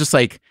necessarily. It was just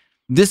like,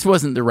 this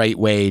wasn't the right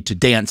way to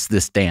dance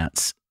this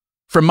dance.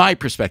 From my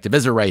perspective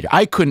as a writer,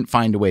 I couldn't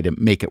find a way to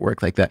make it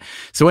work like that.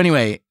 So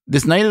anyway,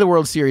 this night of the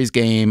World Series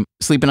game,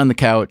 sleeping on the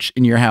couch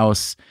in your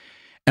house,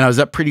 and I was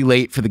up pretty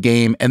late for the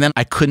game, and then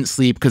I couldn't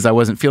sleep because I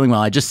wasn't feeling well.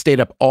 I just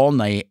stayed up all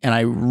night, and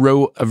I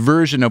wrote a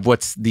version of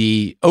what's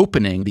the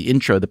opening, the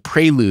intro, the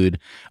prelude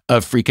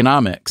of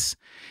Freakonomics.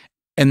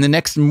 And the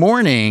next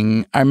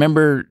morning, I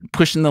remember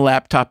pushing the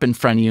laptop in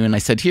front of you, and I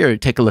said, here,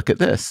 take a look at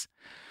this.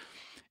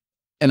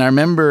 And I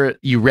remember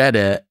you read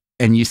it,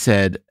 and you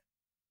said,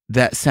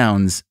 that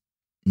sounds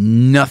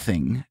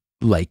nothing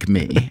like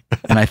me.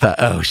 And I thought,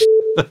 oh,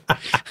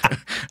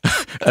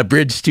 a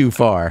bridge too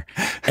far.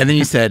 And then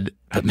you said,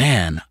 but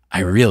man, I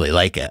really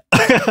like it.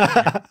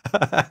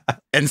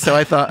 And so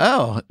I thought,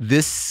 oh,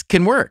 this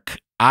can work.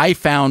 I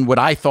found what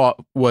I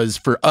thought was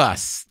for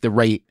us the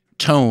right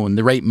tone,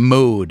 the right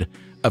mode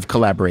of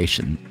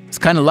collaboration. It's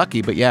kind of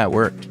lucky, but yeah, it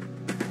worked.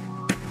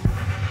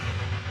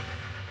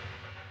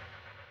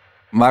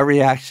 My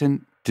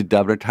reaction to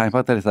Dubner talking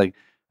about that is like,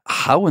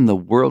 how in the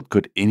world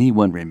could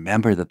anyone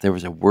remember that there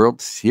was a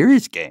World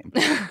Series game?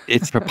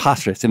 It's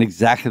preposterous in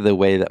exactly the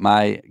way that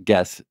my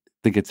guests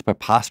think it's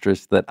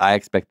preposterous that I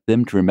expect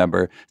them to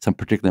remember some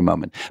particular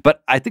moment.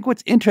 But I think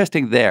what's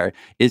interesting there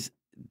is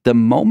the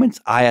moments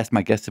I ask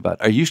my guests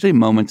about are usually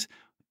moments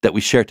that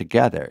we share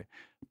together.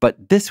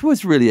 But this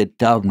was really a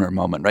Dubner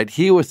moment, right?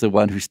 He was the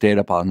one who stayed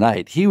up all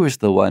night. He was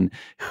the one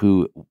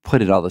who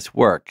put in all this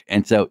work.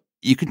 And so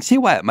you can see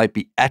why it might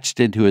be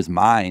etched into his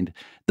mind,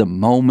 the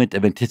moment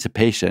of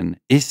anticipation.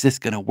 Is this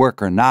going to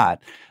work or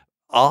not?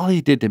 All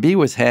he did to me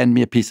was hand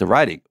me a piece of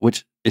writing,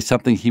 which is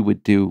something he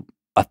would do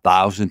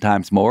 1,000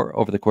 times more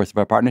over the course of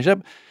our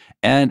partnership.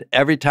 And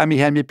every time he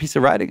handed me a piece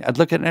of writing, I'd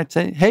look at it and I'd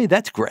say, hey,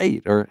 that's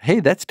great, or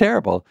hey, that's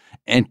terrible.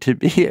 And to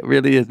me, it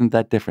really isn't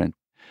that different.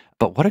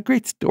 But what a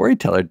great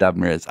storyteller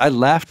Dubner is. I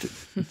laughed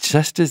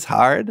just as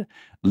hard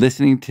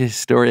listening to his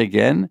story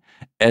again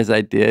as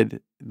I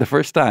did the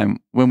first time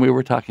when we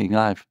were talking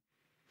live.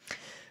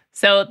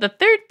 So the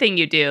third thing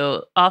you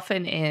do,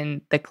 often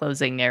in the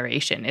closing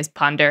narration, is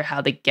ponder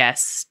how the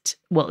guest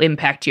will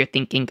impact your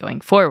thinking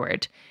going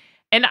forward.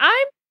 And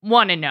I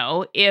want to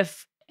know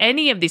if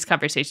any of these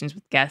conversations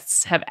with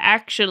guests have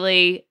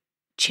actually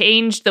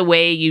changed the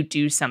way you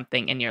do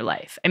something in your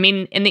life. I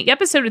mean, in the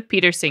episode with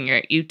Peter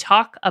Singer, you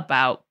talk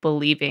about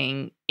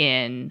believing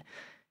in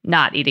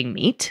not eating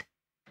meat,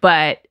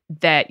 but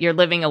that you're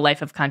living a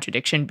life of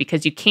contradiction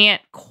because you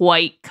can't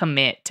quite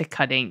commit to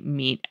cutting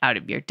meat out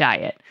of your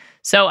diet.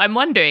 So I'm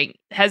wondering,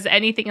 has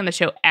anything on the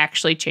show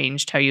actually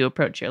changed how you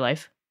approach your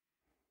life?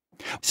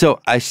 So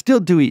I still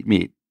do eat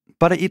meat,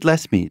 but I eat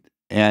less meat.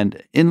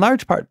 And in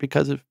large part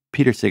because of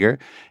Peter Singer.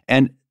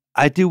 And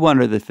I do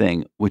one other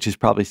thing, which is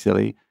probably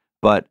silly,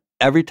 but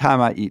every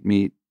time I eat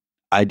meat,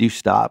 I do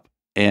stop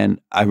and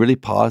I really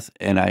pause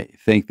and I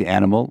thank the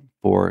animal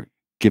for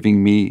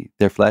giving me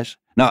their flesh.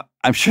 Now,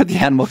 I'm sure the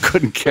animal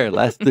couldn't care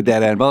less, the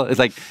dead animal.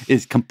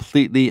 It's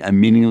completely a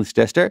meaningless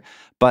gesture,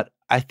 but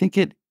I think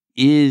it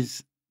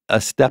is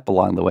a step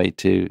along the way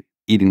to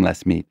eating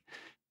less meat.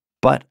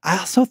 But I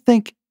also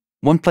think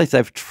one place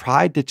I've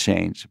tried to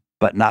change,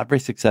 but not very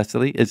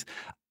successfully, is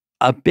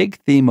a big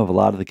theme of a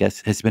lot of the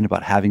guests has been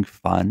about having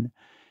fun.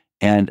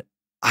 And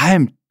I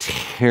am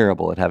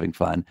terrible at having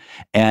fun.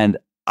 And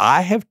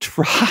I have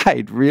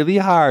tried really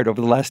hard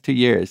over the last 2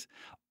 years,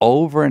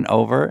 over and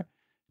over,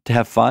 to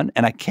have fun,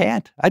 and I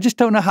can't. I just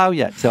don't know how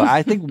yet. So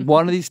I think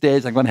one of these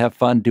days I'm going to have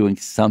fun doing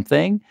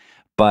something,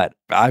 but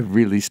I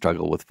really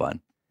struggle with fun.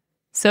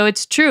 So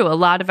it's true. A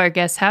lot of our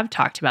guests have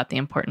talked about the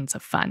importance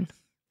of fun.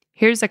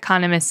 Here's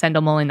economist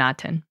Sendhil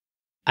Mullainathan.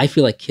 I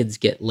feel like kids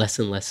get less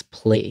and less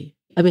play.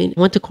 I mean,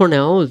 I went to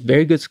Cornell, it was a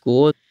very good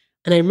school,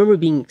 and I remember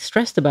being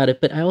stressed about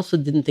it, but I also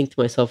didn't think to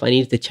myself I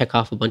needed to check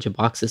off a bunch of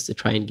boxes to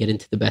try and get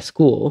into the best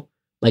school.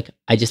 Like,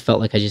 I just felt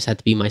like I just had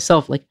to be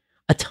myself. Like,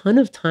 a ton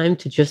of time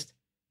to just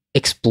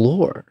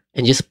explore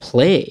and just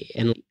play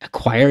and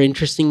acquire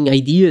interesting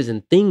ideas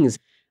and things.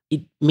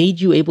 It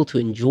made you able to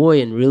enjoy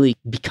and really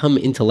become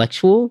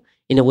intellectual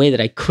in a way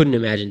that I couldn't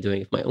imagine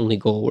doing if my only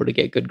goal were to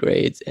get good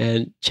grades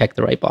and check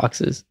the right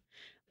boxes.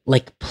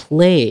 Like,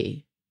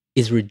 play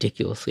is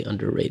ridiculously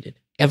underrated.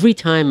 Every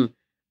time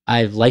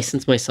I've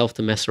licensed myself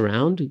to mess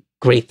around,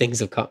 great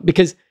things have come,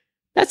 because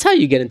that's how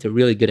you get into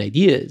really good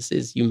ideas,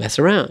 is you mess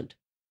around.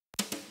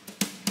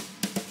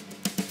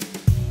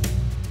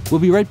 We'll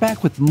be right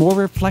back with more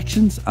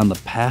reflections on the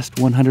past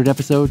 100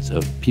 episodes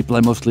of People I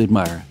Mostly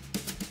Admire.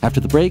 After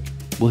the break,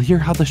 we'll hear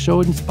how the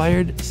show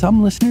inspired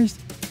some listeners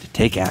to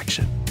take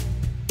action.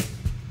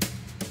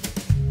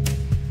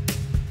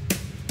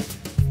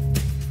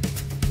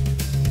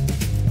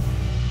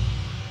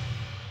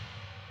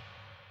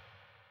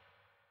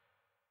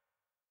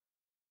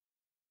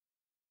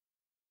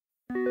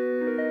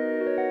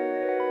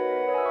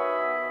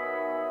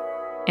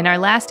 In our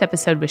last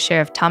episode with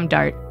Sheriff Tom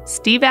Dart,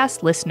 Steve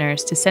asked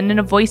listeners to send in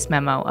a voice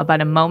memo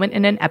about a moment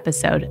in an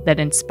episode that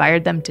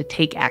inspired them to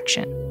take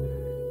action.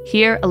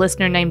 Here, a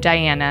listener named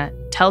Diana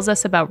tells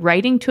us about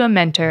writing to a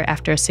mentor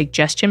after a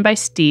suggestion by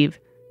Steve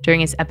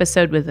during his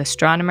episode with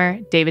astronomer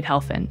David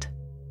Helfand.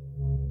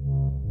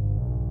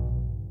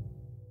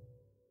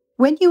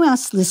 When you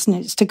asked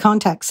listeners to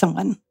contact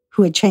someone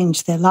who had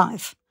changed their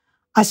life,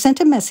 I sent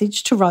a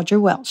message to Roger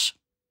Welsh.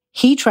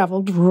 He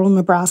traveled to rural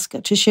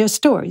Nebraska to share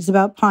stories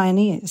about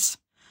pioneers.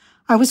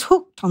 I was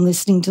hooked on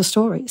listening to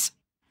stories.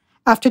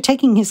 After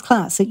taking his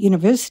class at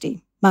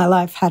university, my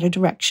life had a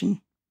direction.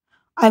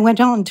 I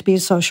went on to be a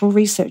social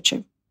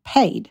researcher,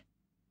 paid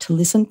to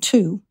listen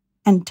to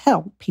and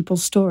tell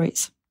people's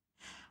stories.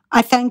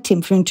 I thanked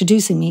him for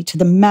introducing me to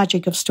the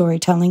magic of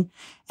storytelling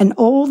and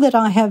all that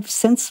I have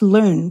since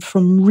learned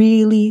from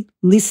really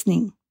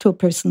listening to a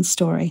person's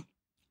story.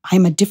 I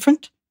am a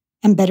different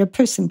and better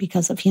person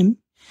because of him.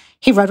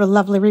 He wrote a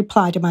lovely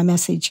reply to my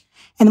message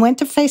and went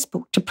to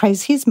Facebook to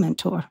praise his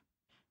mentor.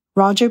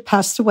 Roger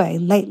passed away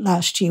late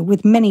last year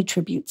with many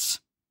tributes,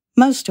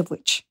 most of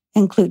which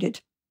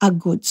included a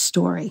good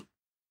story.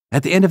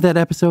 At the end of that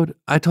episode,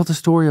 I told a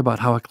story about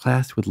how a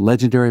class with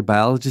legendary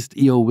biologist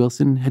E.O.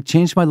 Wilson had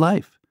changed my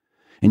life.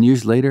 And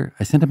years later,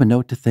 I sent him a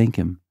note to thank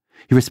him.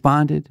 He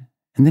responded,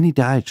 and then he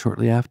died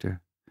shortly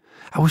after.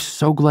 I was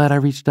so glad I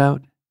reached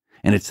out,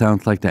 and it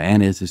sounds like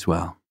Diana is as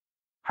well.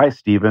 Hi,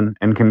 Stephen,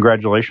 and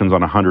congratulations on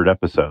 100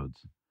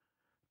 episodes.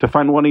 To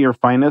find one of your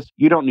finest,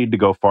 you don't need to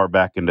go far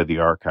back into the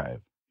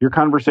archive. Your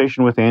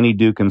conversation with Annie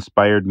Duke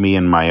inspired me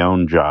in my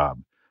own job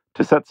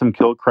to set some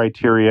kill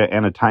criteria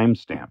and a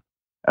timestamp.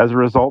 As a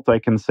result, I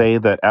can say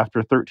that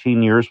after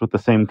 13 years with the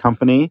same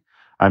company,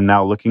 I'm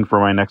now looking for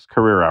my next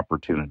career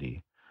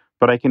opportunity.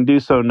 But I can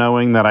do so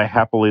knowing that I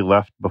happily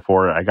left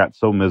before I got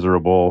so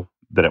miserable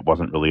that it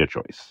wasn't really a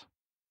choice.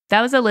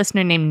 That was a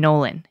listener named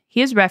Nolan.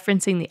 He is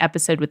referencing the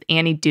episode with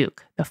Annie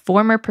Duke, the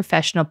former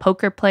professional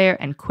poker player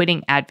and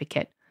quitting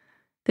advocate.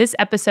 This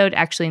episode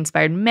actually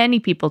inspired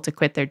many people to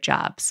quit their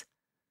jobs.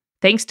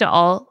 Thanks to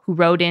all who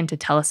wrote in to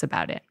tell us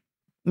about it.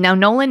 Now,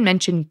 Nolan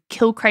mentioned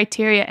kill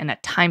criteria and a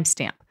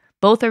timestamp.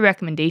 Both are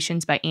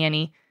recommendations by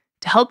Annie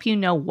to help you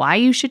know why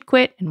you should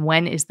quit and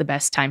when is the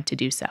best time to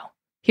do so.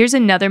 Here's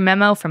another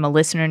memo from a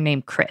listener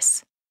named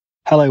Chris.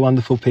 Hello,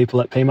 wonderful people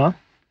at PIMA.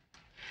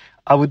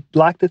 I would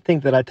like to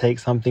think that I take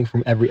something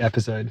from every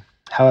episode.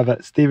 However,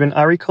 Stephen,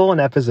 I recall an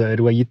episode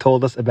where you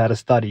told us about a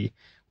study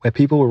where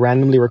people were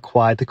randomly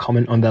required to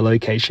comment on their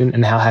location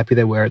and how happy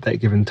they were at that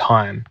given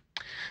time.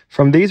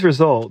 From these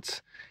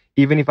results,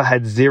 even if I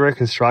had zero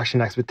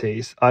construction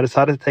expertise, I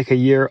decided to take a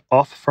year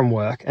off from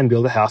work and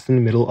build a house in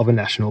the middle of a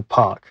national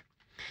park.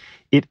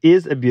 It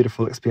is a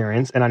beautiful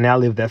experience, and I now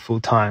live there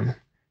full time.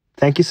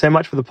 Thank you so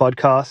much for the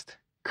podcast.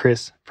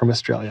 Chris from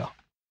Australia.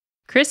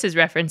 Chris is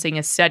referencing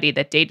a study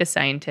that data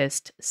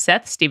scientist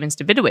Seth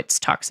Stephens-Davidowitz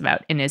talks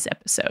about in his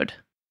episode.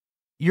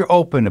 You're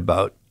open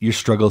about your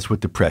struggles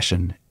with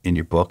depression in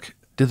your book.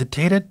 Do the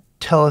data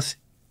tell us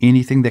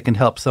anything that can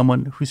help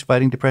someone who's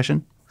fighting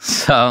depression?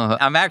 So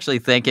I'm actually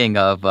thinking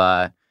of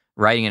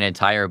writing an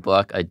entire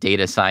book, A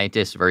Data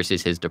Scientist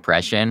versus His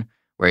Depression,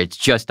 where it's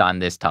just on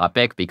this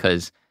topic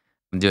because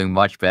I'm doing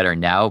much better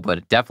now.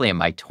 But definitely in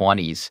my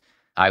 20s,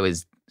 I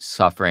was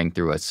suffering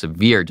through a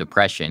severe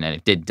depression, and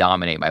it did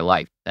dominate my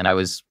life. And I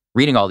was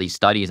reading all these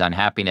studies on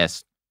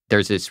happiness.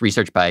 There's this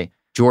research by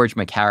George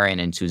McCarran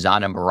and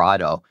Susanna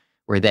Morato,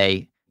 where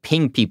they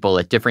ping people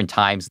at different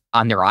times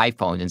on their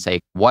iPhones and say,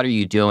 what are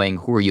you doing?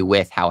 Who are you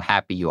with? How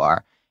happy you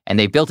are? And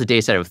they built a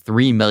data set of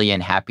 3 million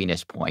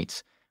happiness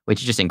points, which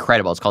is just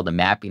incredible. It's called the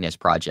Mappiness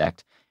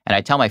Project. And I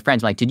tell my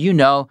friends, I'm like, did you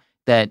know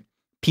that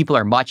people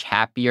are much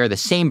happier? The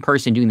same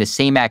person doing the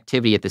same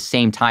activity at the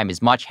same time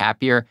is much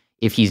happier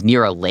if he's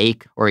near a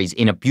lake or he's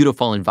in a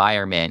beautiful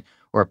environment,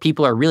 or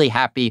people are really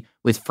happy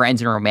with friends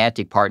and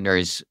romantic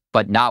partners,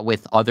 but not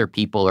with other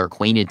people or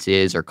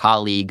acquaintances or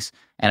colleagues.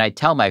 And I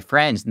tell my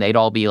friends, and they'd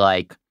all be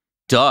like,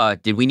 duh,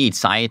 did we need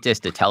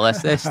scientists to tell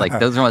us this? Like,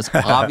 those are the most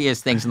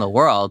obvious things in the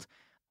world.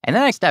 And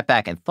then I stepped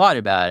back and thought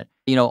about it.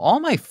 You know,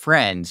 all my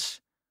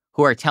friends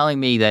who are telling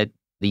me that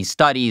these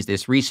studies,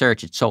 this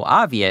research, it's so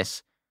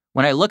obvious,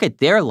 when I look at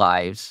their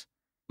lives,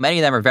 many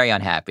of them are very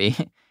unhappy.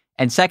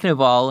 And second of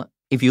all,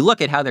 if you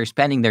look at how they're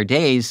spending their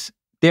days,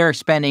 they're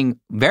spending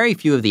very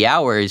few of the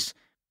hours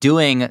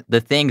doing the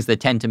things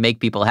that tend to make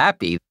people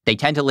happy. They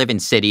tend to live in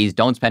cities,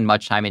 don't spend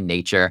much time in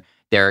nature.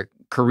 They're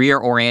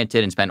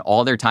career-oriented and spend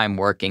all their time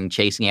working,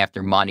 chasing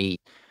after money.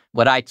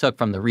 What I took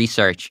from the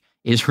research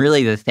is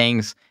really the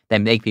things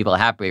that make people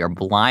happy are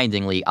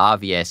blindingly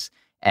obvious.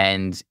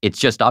 And it's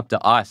just up to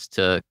us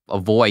to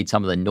avoid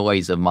some of the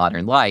noise of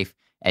modern life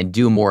and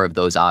do more of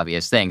those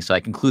obvious things. So I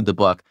conclude the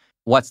book,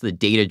 what's the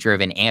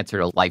data-driven answer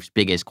to life's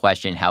biggest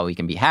question, how we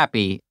can be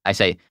happy? I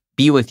say,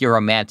 be with your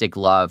romantic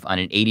love on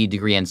an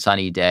 80-degree and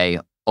sunny day,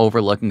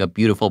 overlooking a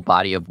beautiful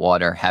body of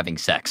water, having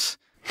sex.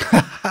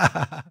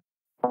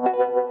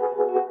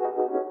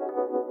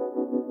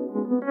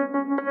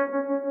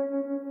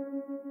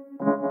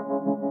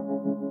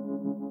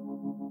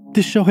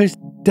 This show has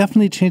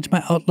definitely changed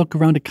my outlook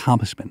around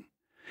accomplishment.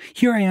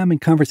 Here I am in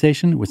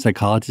conversation with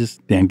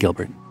psychologist Dan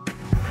Gilbert.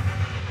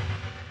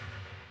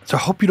 So I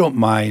hope you don't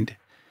mind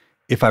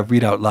if I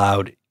read out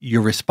loud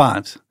your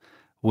response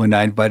when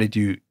I invited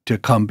you to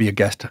come be a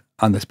guest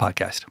on this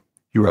podcast.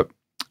 You wrote,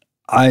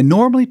 I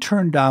normally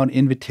turn down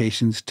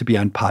invitations to be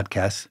on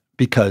podcasts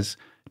because,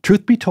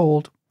 truth be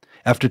told,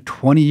 after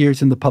 20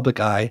 years in the public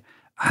eye,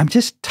 I'm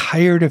just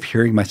tired of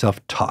hearing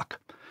myself talk.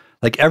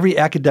 Like every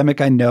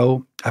academic I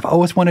know, I've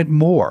always wanted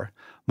more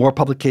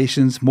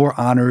publications, more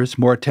honors,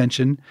 more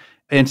attention,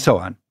 and so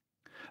on.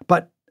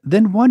 But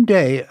then one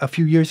day, a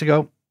few years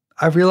ago,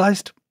 I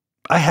realized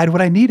I had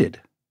what I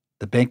needed.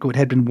 The banquet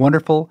had been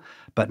wonderful,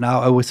 but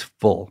now I was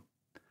full.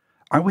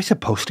 Aren't we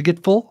supposed to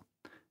get full?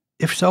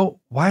 If so,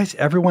 why is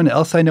everyone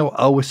else I know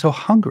always so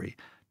hungry,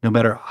 no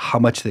matter how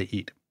much they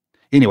eat?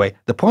 Anyway,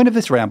 the point of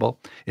this ramble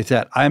is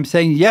that I'm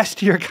saying yes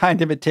to your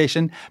kind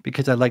invitation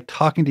because I like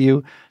talking to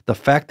you. The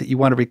fact that you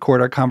want to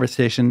record our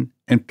conversation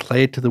and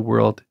play it to the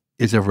world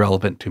is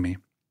irrelevant to me.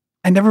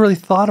 I never really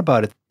thought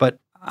about it, but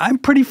I'm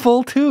pretty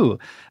full too.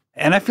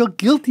 And I feel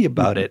guilty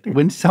about it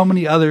when so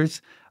many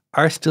others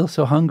are still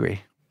so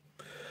hungry.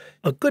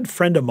 A good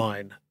friend of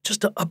mine,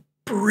 just a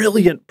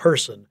brilliant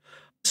person,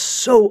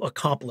 so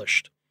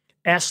accomplished,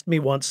 asked me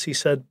once, he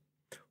said,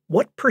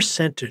 what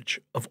percentage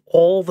of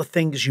all the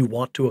things you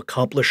want to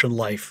accomplish in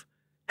life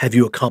have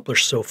you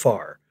accomplished so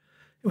far?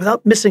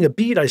 Without missing a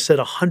beat, I said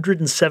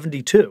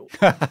 172.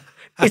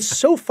 It's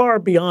so far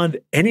beyond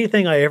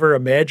anything I ever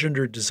imagined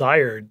or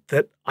desired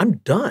that I'm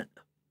done.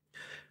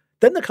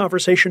 Then the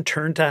conversation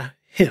turned to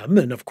him,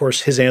 and of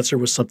course his answer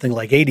was something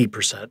like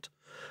 80%.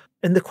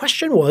 And the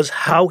question was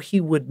how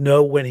he would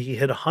know when he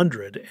hit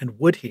 100, and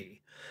would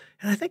he?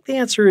 And I think the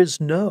answer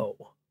is no.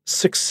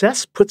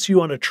 Success puts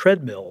you on a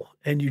treadmill,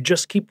 and you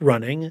just keep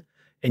running,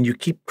 and you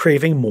keep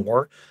craving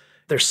more.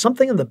 There's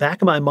something in the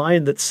back of my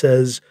mind that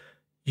says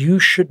you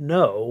should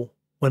know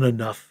when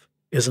enough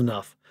is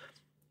enough.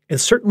 And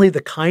certainly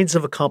the kinds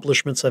of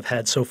accomplishments I've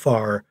had so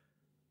far,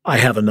 I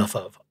have enough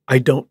of. I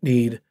don't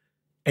need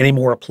any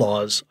more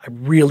applause. I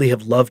really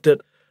have loved it,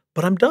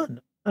 but I'm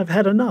done. I've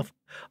had enough.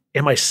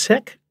 Am I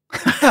sick?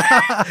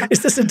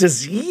 Is this a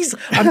disease?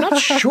 I'm not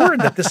sure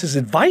that this is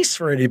advice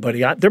for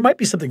anybody. There might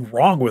be something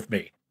wrong with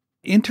me.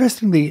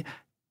 Interestingly,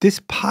 this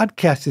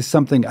podcast is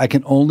something I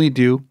can only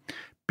do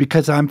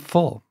because I'm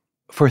full.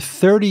 For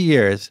 30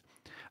 years,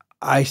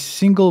 I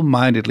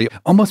single-mindedly,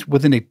 almost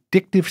with an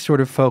addictive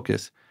sort of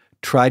focus,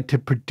 tried to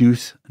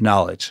produce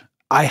knowledge.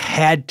 I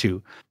had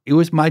to. It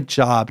was my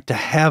job to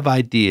have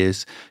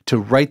ideas, to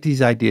write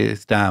these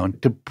ideas down,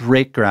 to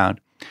break ground.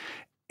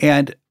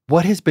 And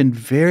what has been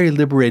very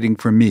liberating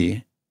for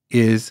me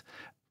is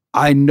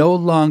I no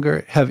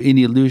longer have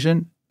any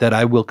illusion that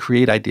I will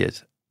create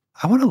ideas.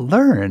 I want to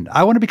learn.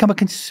 I want to become a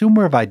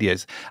consumer of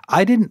ideas.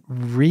 I didn't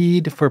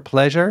read for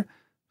pleasure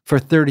for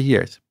 30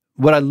 years.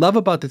 What I love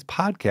about this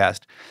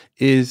podcast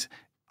is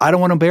I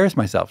don't want to embarrass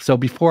myself. So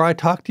before I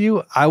talk to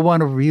you, I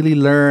want to really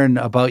learn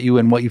about you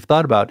and what you've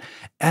thought about.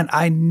 And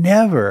I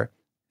never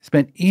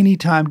spent any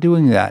time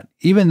doing that,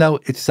 even though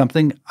it's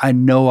something I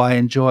know I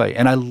enjoy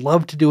and I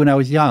loved to do when I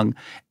was young.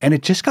 And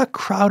it just got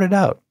crowded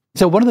out.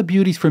 So one of the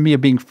beauties for me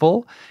of being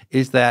full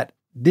is that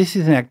this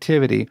is an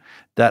activity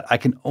that I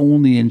can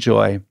only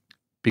enjoy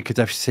because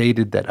I've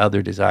sated that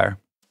other desire.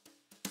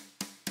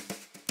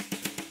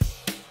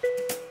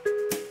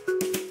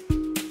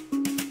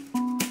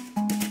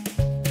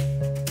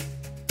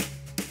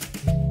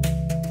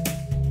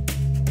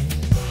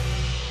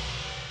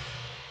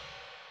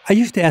 I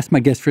used to ask my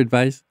guests for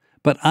advice,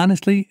 but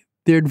honestly,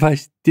 their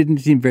advice didn't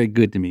seem very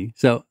good to me.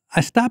 So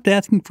I stopped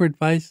asking for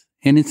advice,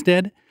 and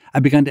instead, I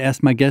began to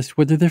ask my guests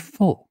whether they're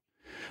full.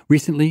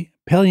 Recently,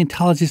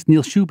 paleontologist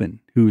Neil Shubin,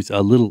 who's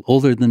a little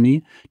older than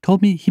me,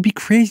 told me he'd be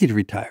crazy to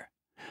retire.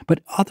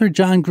 But author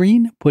John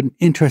Green put an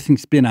interesting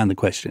spin on the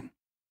question.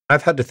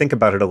 I've had to think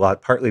about it a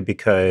lot, partly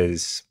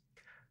because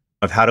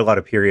I've had a lot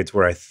of periods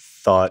where I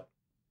thought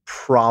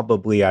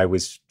probably I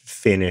was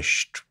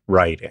finished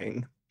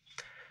writing,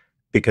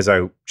 because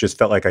I just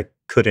felt like I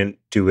couldn't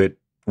do it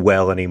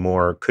well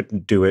anymore,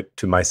 couldn't do it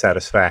to my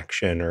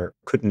satisfaction, or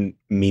couldn't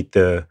meet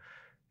the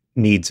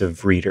needs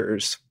of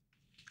readers.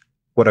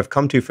 What I've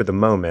come to for the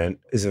moment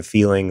is a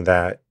feeling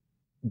that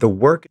the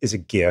work is a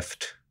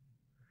gift,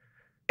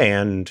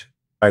 and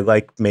I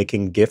like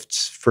making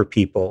gifts for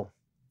people,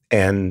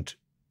 and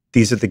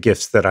these are the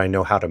gifts that I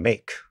know how to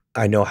make.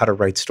 I know how to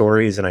write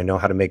stories, and I know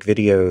how to make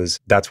videos.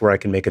 That's where I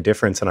can make a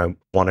difference, and I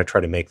want to try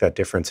to make that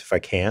difference if I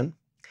can.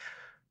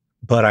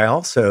 But I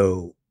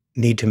also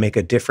need to make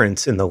a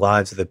difference in the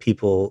lives of the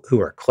people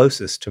who are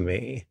closest to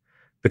me,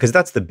 because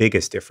that's the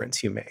biggest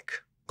difference you make.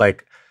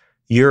 Like,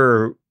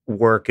 your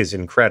work is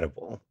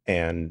incredible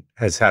and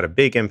has had a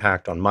big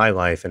impact on my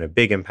life and a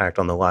big impact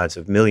on the lives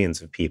of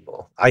millions of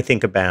people. I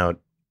think about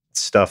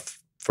stuff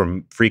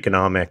from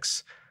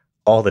Freakonomics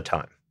all the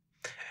time.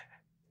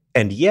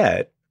 And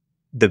yet,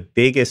 the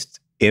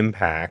biggest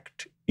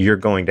impact you're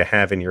going to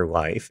have in your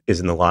life is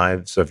in the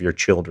lives of your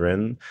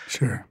children,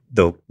 sure,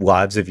 the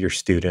lives of your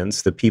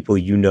students, the people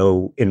you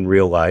know in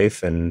real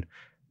life and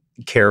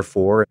care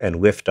for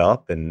and lift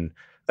up and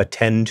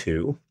attend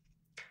to.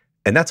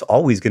 And that's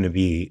always going to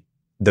be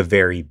the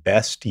very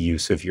best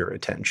use of your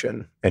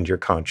attention and your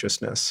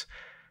consciousness.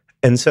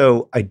 And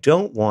so I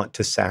don't want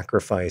to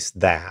sacrifice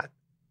that,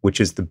 which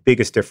is the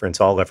biggest difference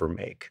I'll ever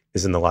make,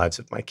 is in the lives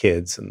of my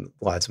kids and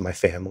the lives of my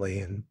family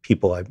and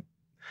people I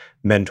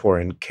mentor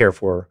and care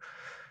for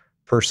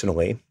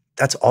personally.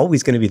 That's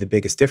always going to be the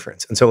biggest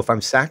difference. And so if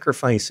I'm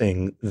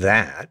sacrificing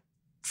that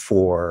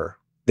for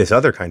this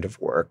other kind of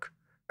work,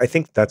 I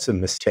think that's a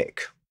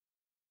mistake.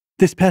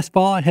 This past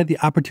fall, I had the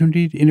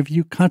opportunity to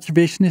interview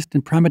conservationist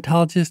and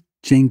primatologist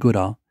Jane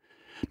Goodall.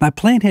 My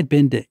plan had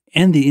been to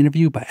end the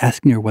interview by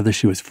asking her whether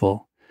she was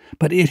full,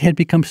 but it had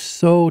become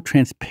so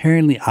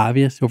transparently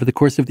obvious over the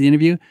course of the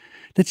interview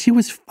that she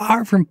was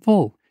far from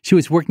full. She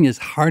was working as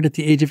hard at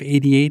the age of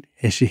 88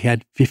 as she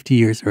had 50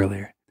 years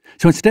earlier.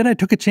 So instead, I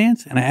took a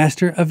chance and I asked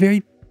her a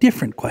very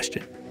different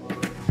question.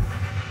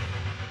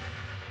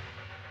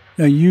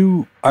 Now,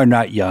 you are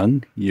not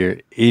young. You're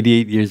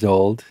 88 years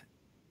old,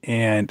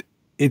 and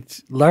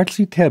it's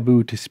largely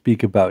taboo to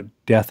speak about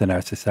death in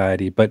our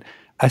society, but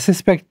I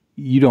suspect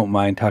you don't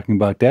mind talking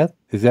about death.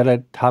 Is that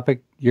a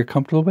topic you're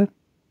comfortable with?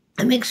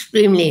 I'm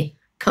extremely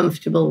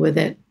comfortable with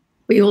it.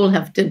 We all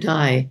have to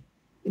die.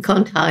 You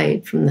can't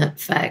hide from that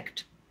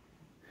fact.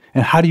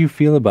 And how do you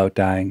feel about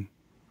dying?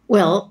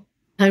 Well,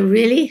 I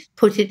really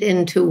put it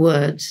into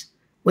words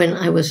when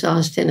I was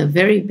asked in a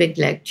very big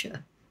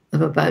lecture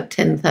of about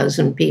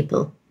 10,000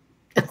 people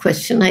a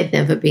question I'd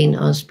never been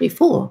asked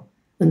before.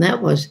 And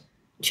that was,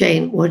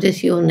 Jane, what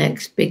is your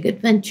next big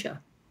adventure?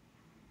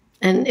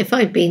 And if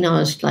I'd been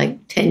asked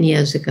like 10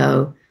 years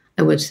ago,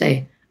 I would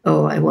say,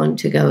 oh, I want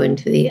to go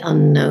into the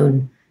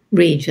unknown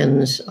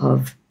regions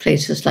of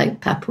places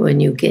like Papua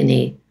New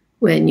Guinea,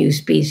 where new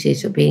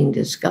species are being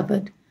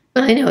discovered.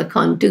 But I know I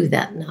can't do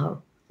that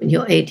now. When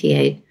you're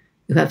 88,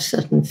 you have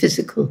certain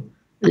physical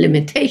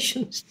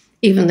limitations.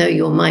 Even though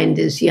your mind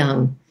is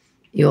young,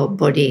 your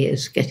body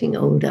is getting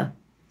older.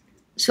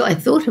 So I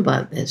thought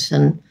about this,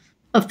 and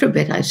after a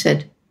bit I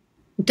said,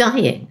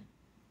 dying.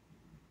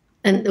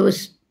 And there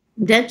was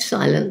dead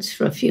silence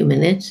for a few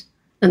minutes,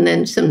 and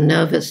then some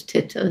nervous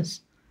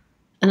titters.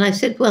 And I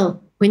said,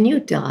 well, when you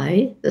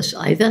die, there's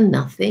either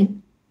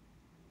nothing,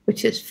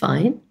 which is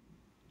fine,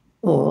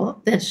 or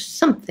there's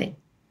something,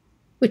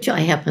 which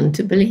I happen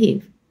to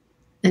believe.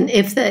 And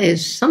if there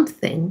is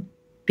something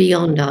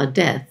beyond our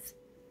death,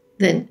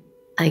 then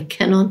I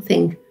cannot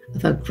think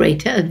of a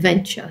greater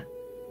adventure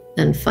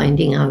than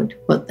finding out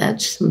what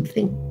that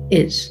something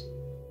is.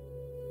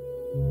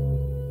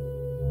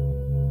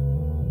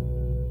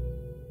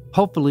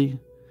 Hopefully,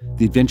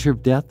 the adventure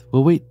of death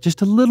will wait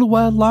just a little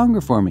while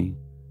longer for me,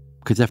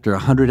 because after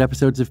 100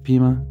 episodes of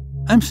Pima,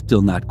 I'm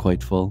still not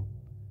quite full.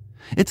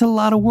 It's a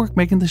lot of work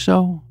making the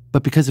show,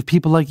 but because of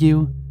people like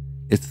you,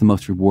 it's the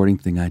most rewarding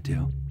thing I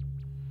do.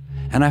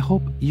 And I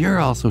hope you're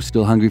also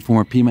still hungry for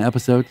more Pima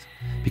episodes,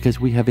 because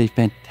we have a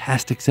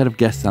fantastic set of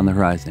guests on the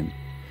horizon,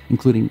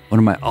 including one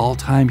of my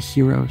all-time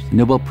heroes,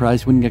 Nobel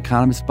Prize-winning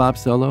economist Bob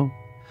Solow,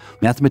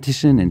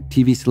 mathematician and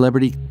TV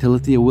celebrity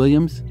Talithia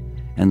Williams,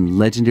 and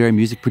legendary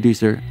music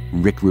producer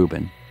Rick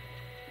Rubin.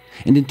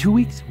 And in 2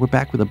 weeks, we're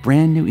back with a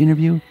brand new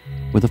interview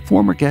with a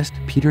former guest,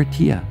 Peter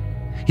Attia.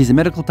 He's a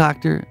medical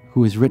doctor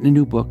who has written a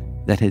new book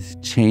that has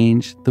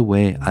changed the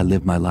way I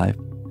live my life.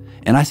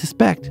 And I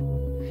suspect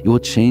it will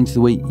change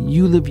the way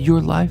you live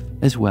your life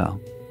as well.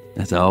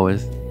 As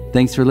always,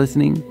 thanks for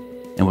listening,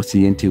 and we'll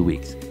see you in 2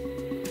 weeks.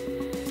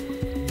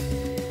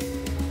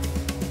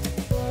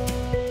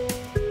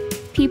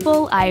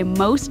 People I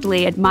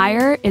Mostly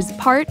Admire is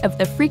part of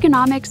the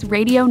Freakonomics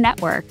Radio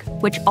Network,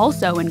 which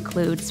also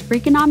includes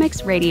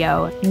Freakonomics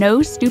Radio,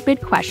 No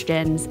Stupid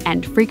Questions,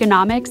 and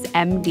Freakonomics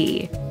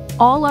MD.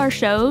 All our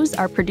shows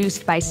are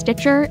produced by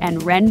Stitcher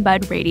and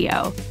Renbud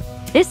Radio.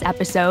 This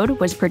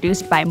episode was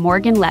produced by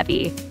Morgan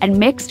Levey and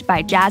mixed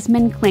by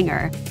Jasmine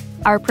Klinger.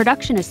 Our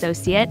production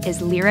associate is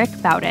Lyric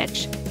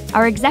Bowditch.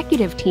 Our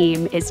executive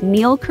team is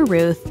Neil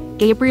Carruth,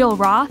 Gabriel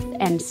Roth,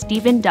 and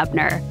Stephen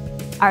Dubner.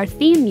 Our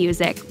theme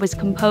music was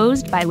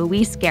composed by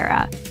Luis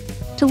Guerra.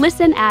 To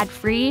listen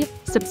ad-free,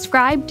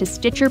 subscribe to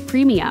Stitcher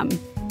Premium.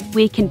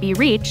 We can be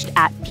reached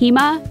at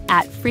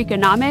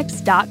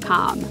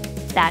pima@freakonomics.com.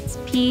 That's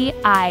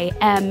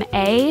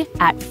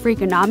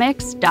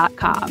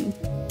PIMA@freakonomics.com.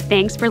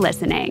 Thanks for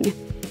listening.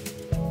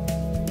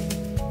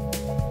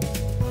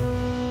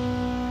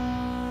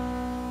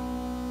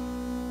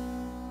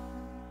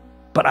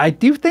 But I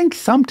do think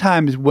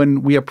sometimes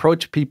when we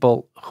approach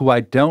people who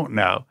I don't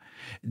know,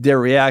 their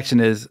reaction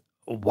is,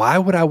 why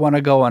would I want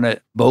to go on a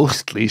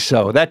mostly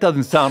show? That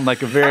doesn't sound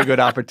like a very good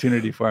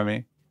opportunity for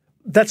me.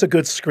 That's a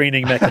good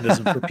screening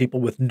mechanism for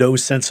people with no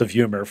sense of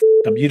humor.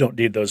 Them. You don't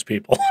need those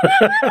people.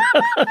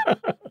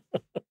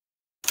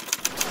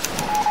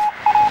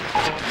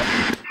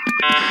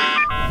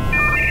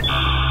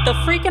 The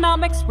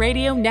Freakonomics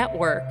Radio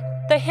Network,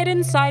 the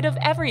hidden side of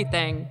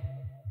everything.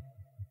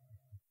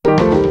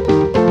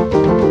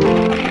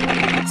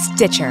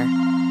 Stitcher.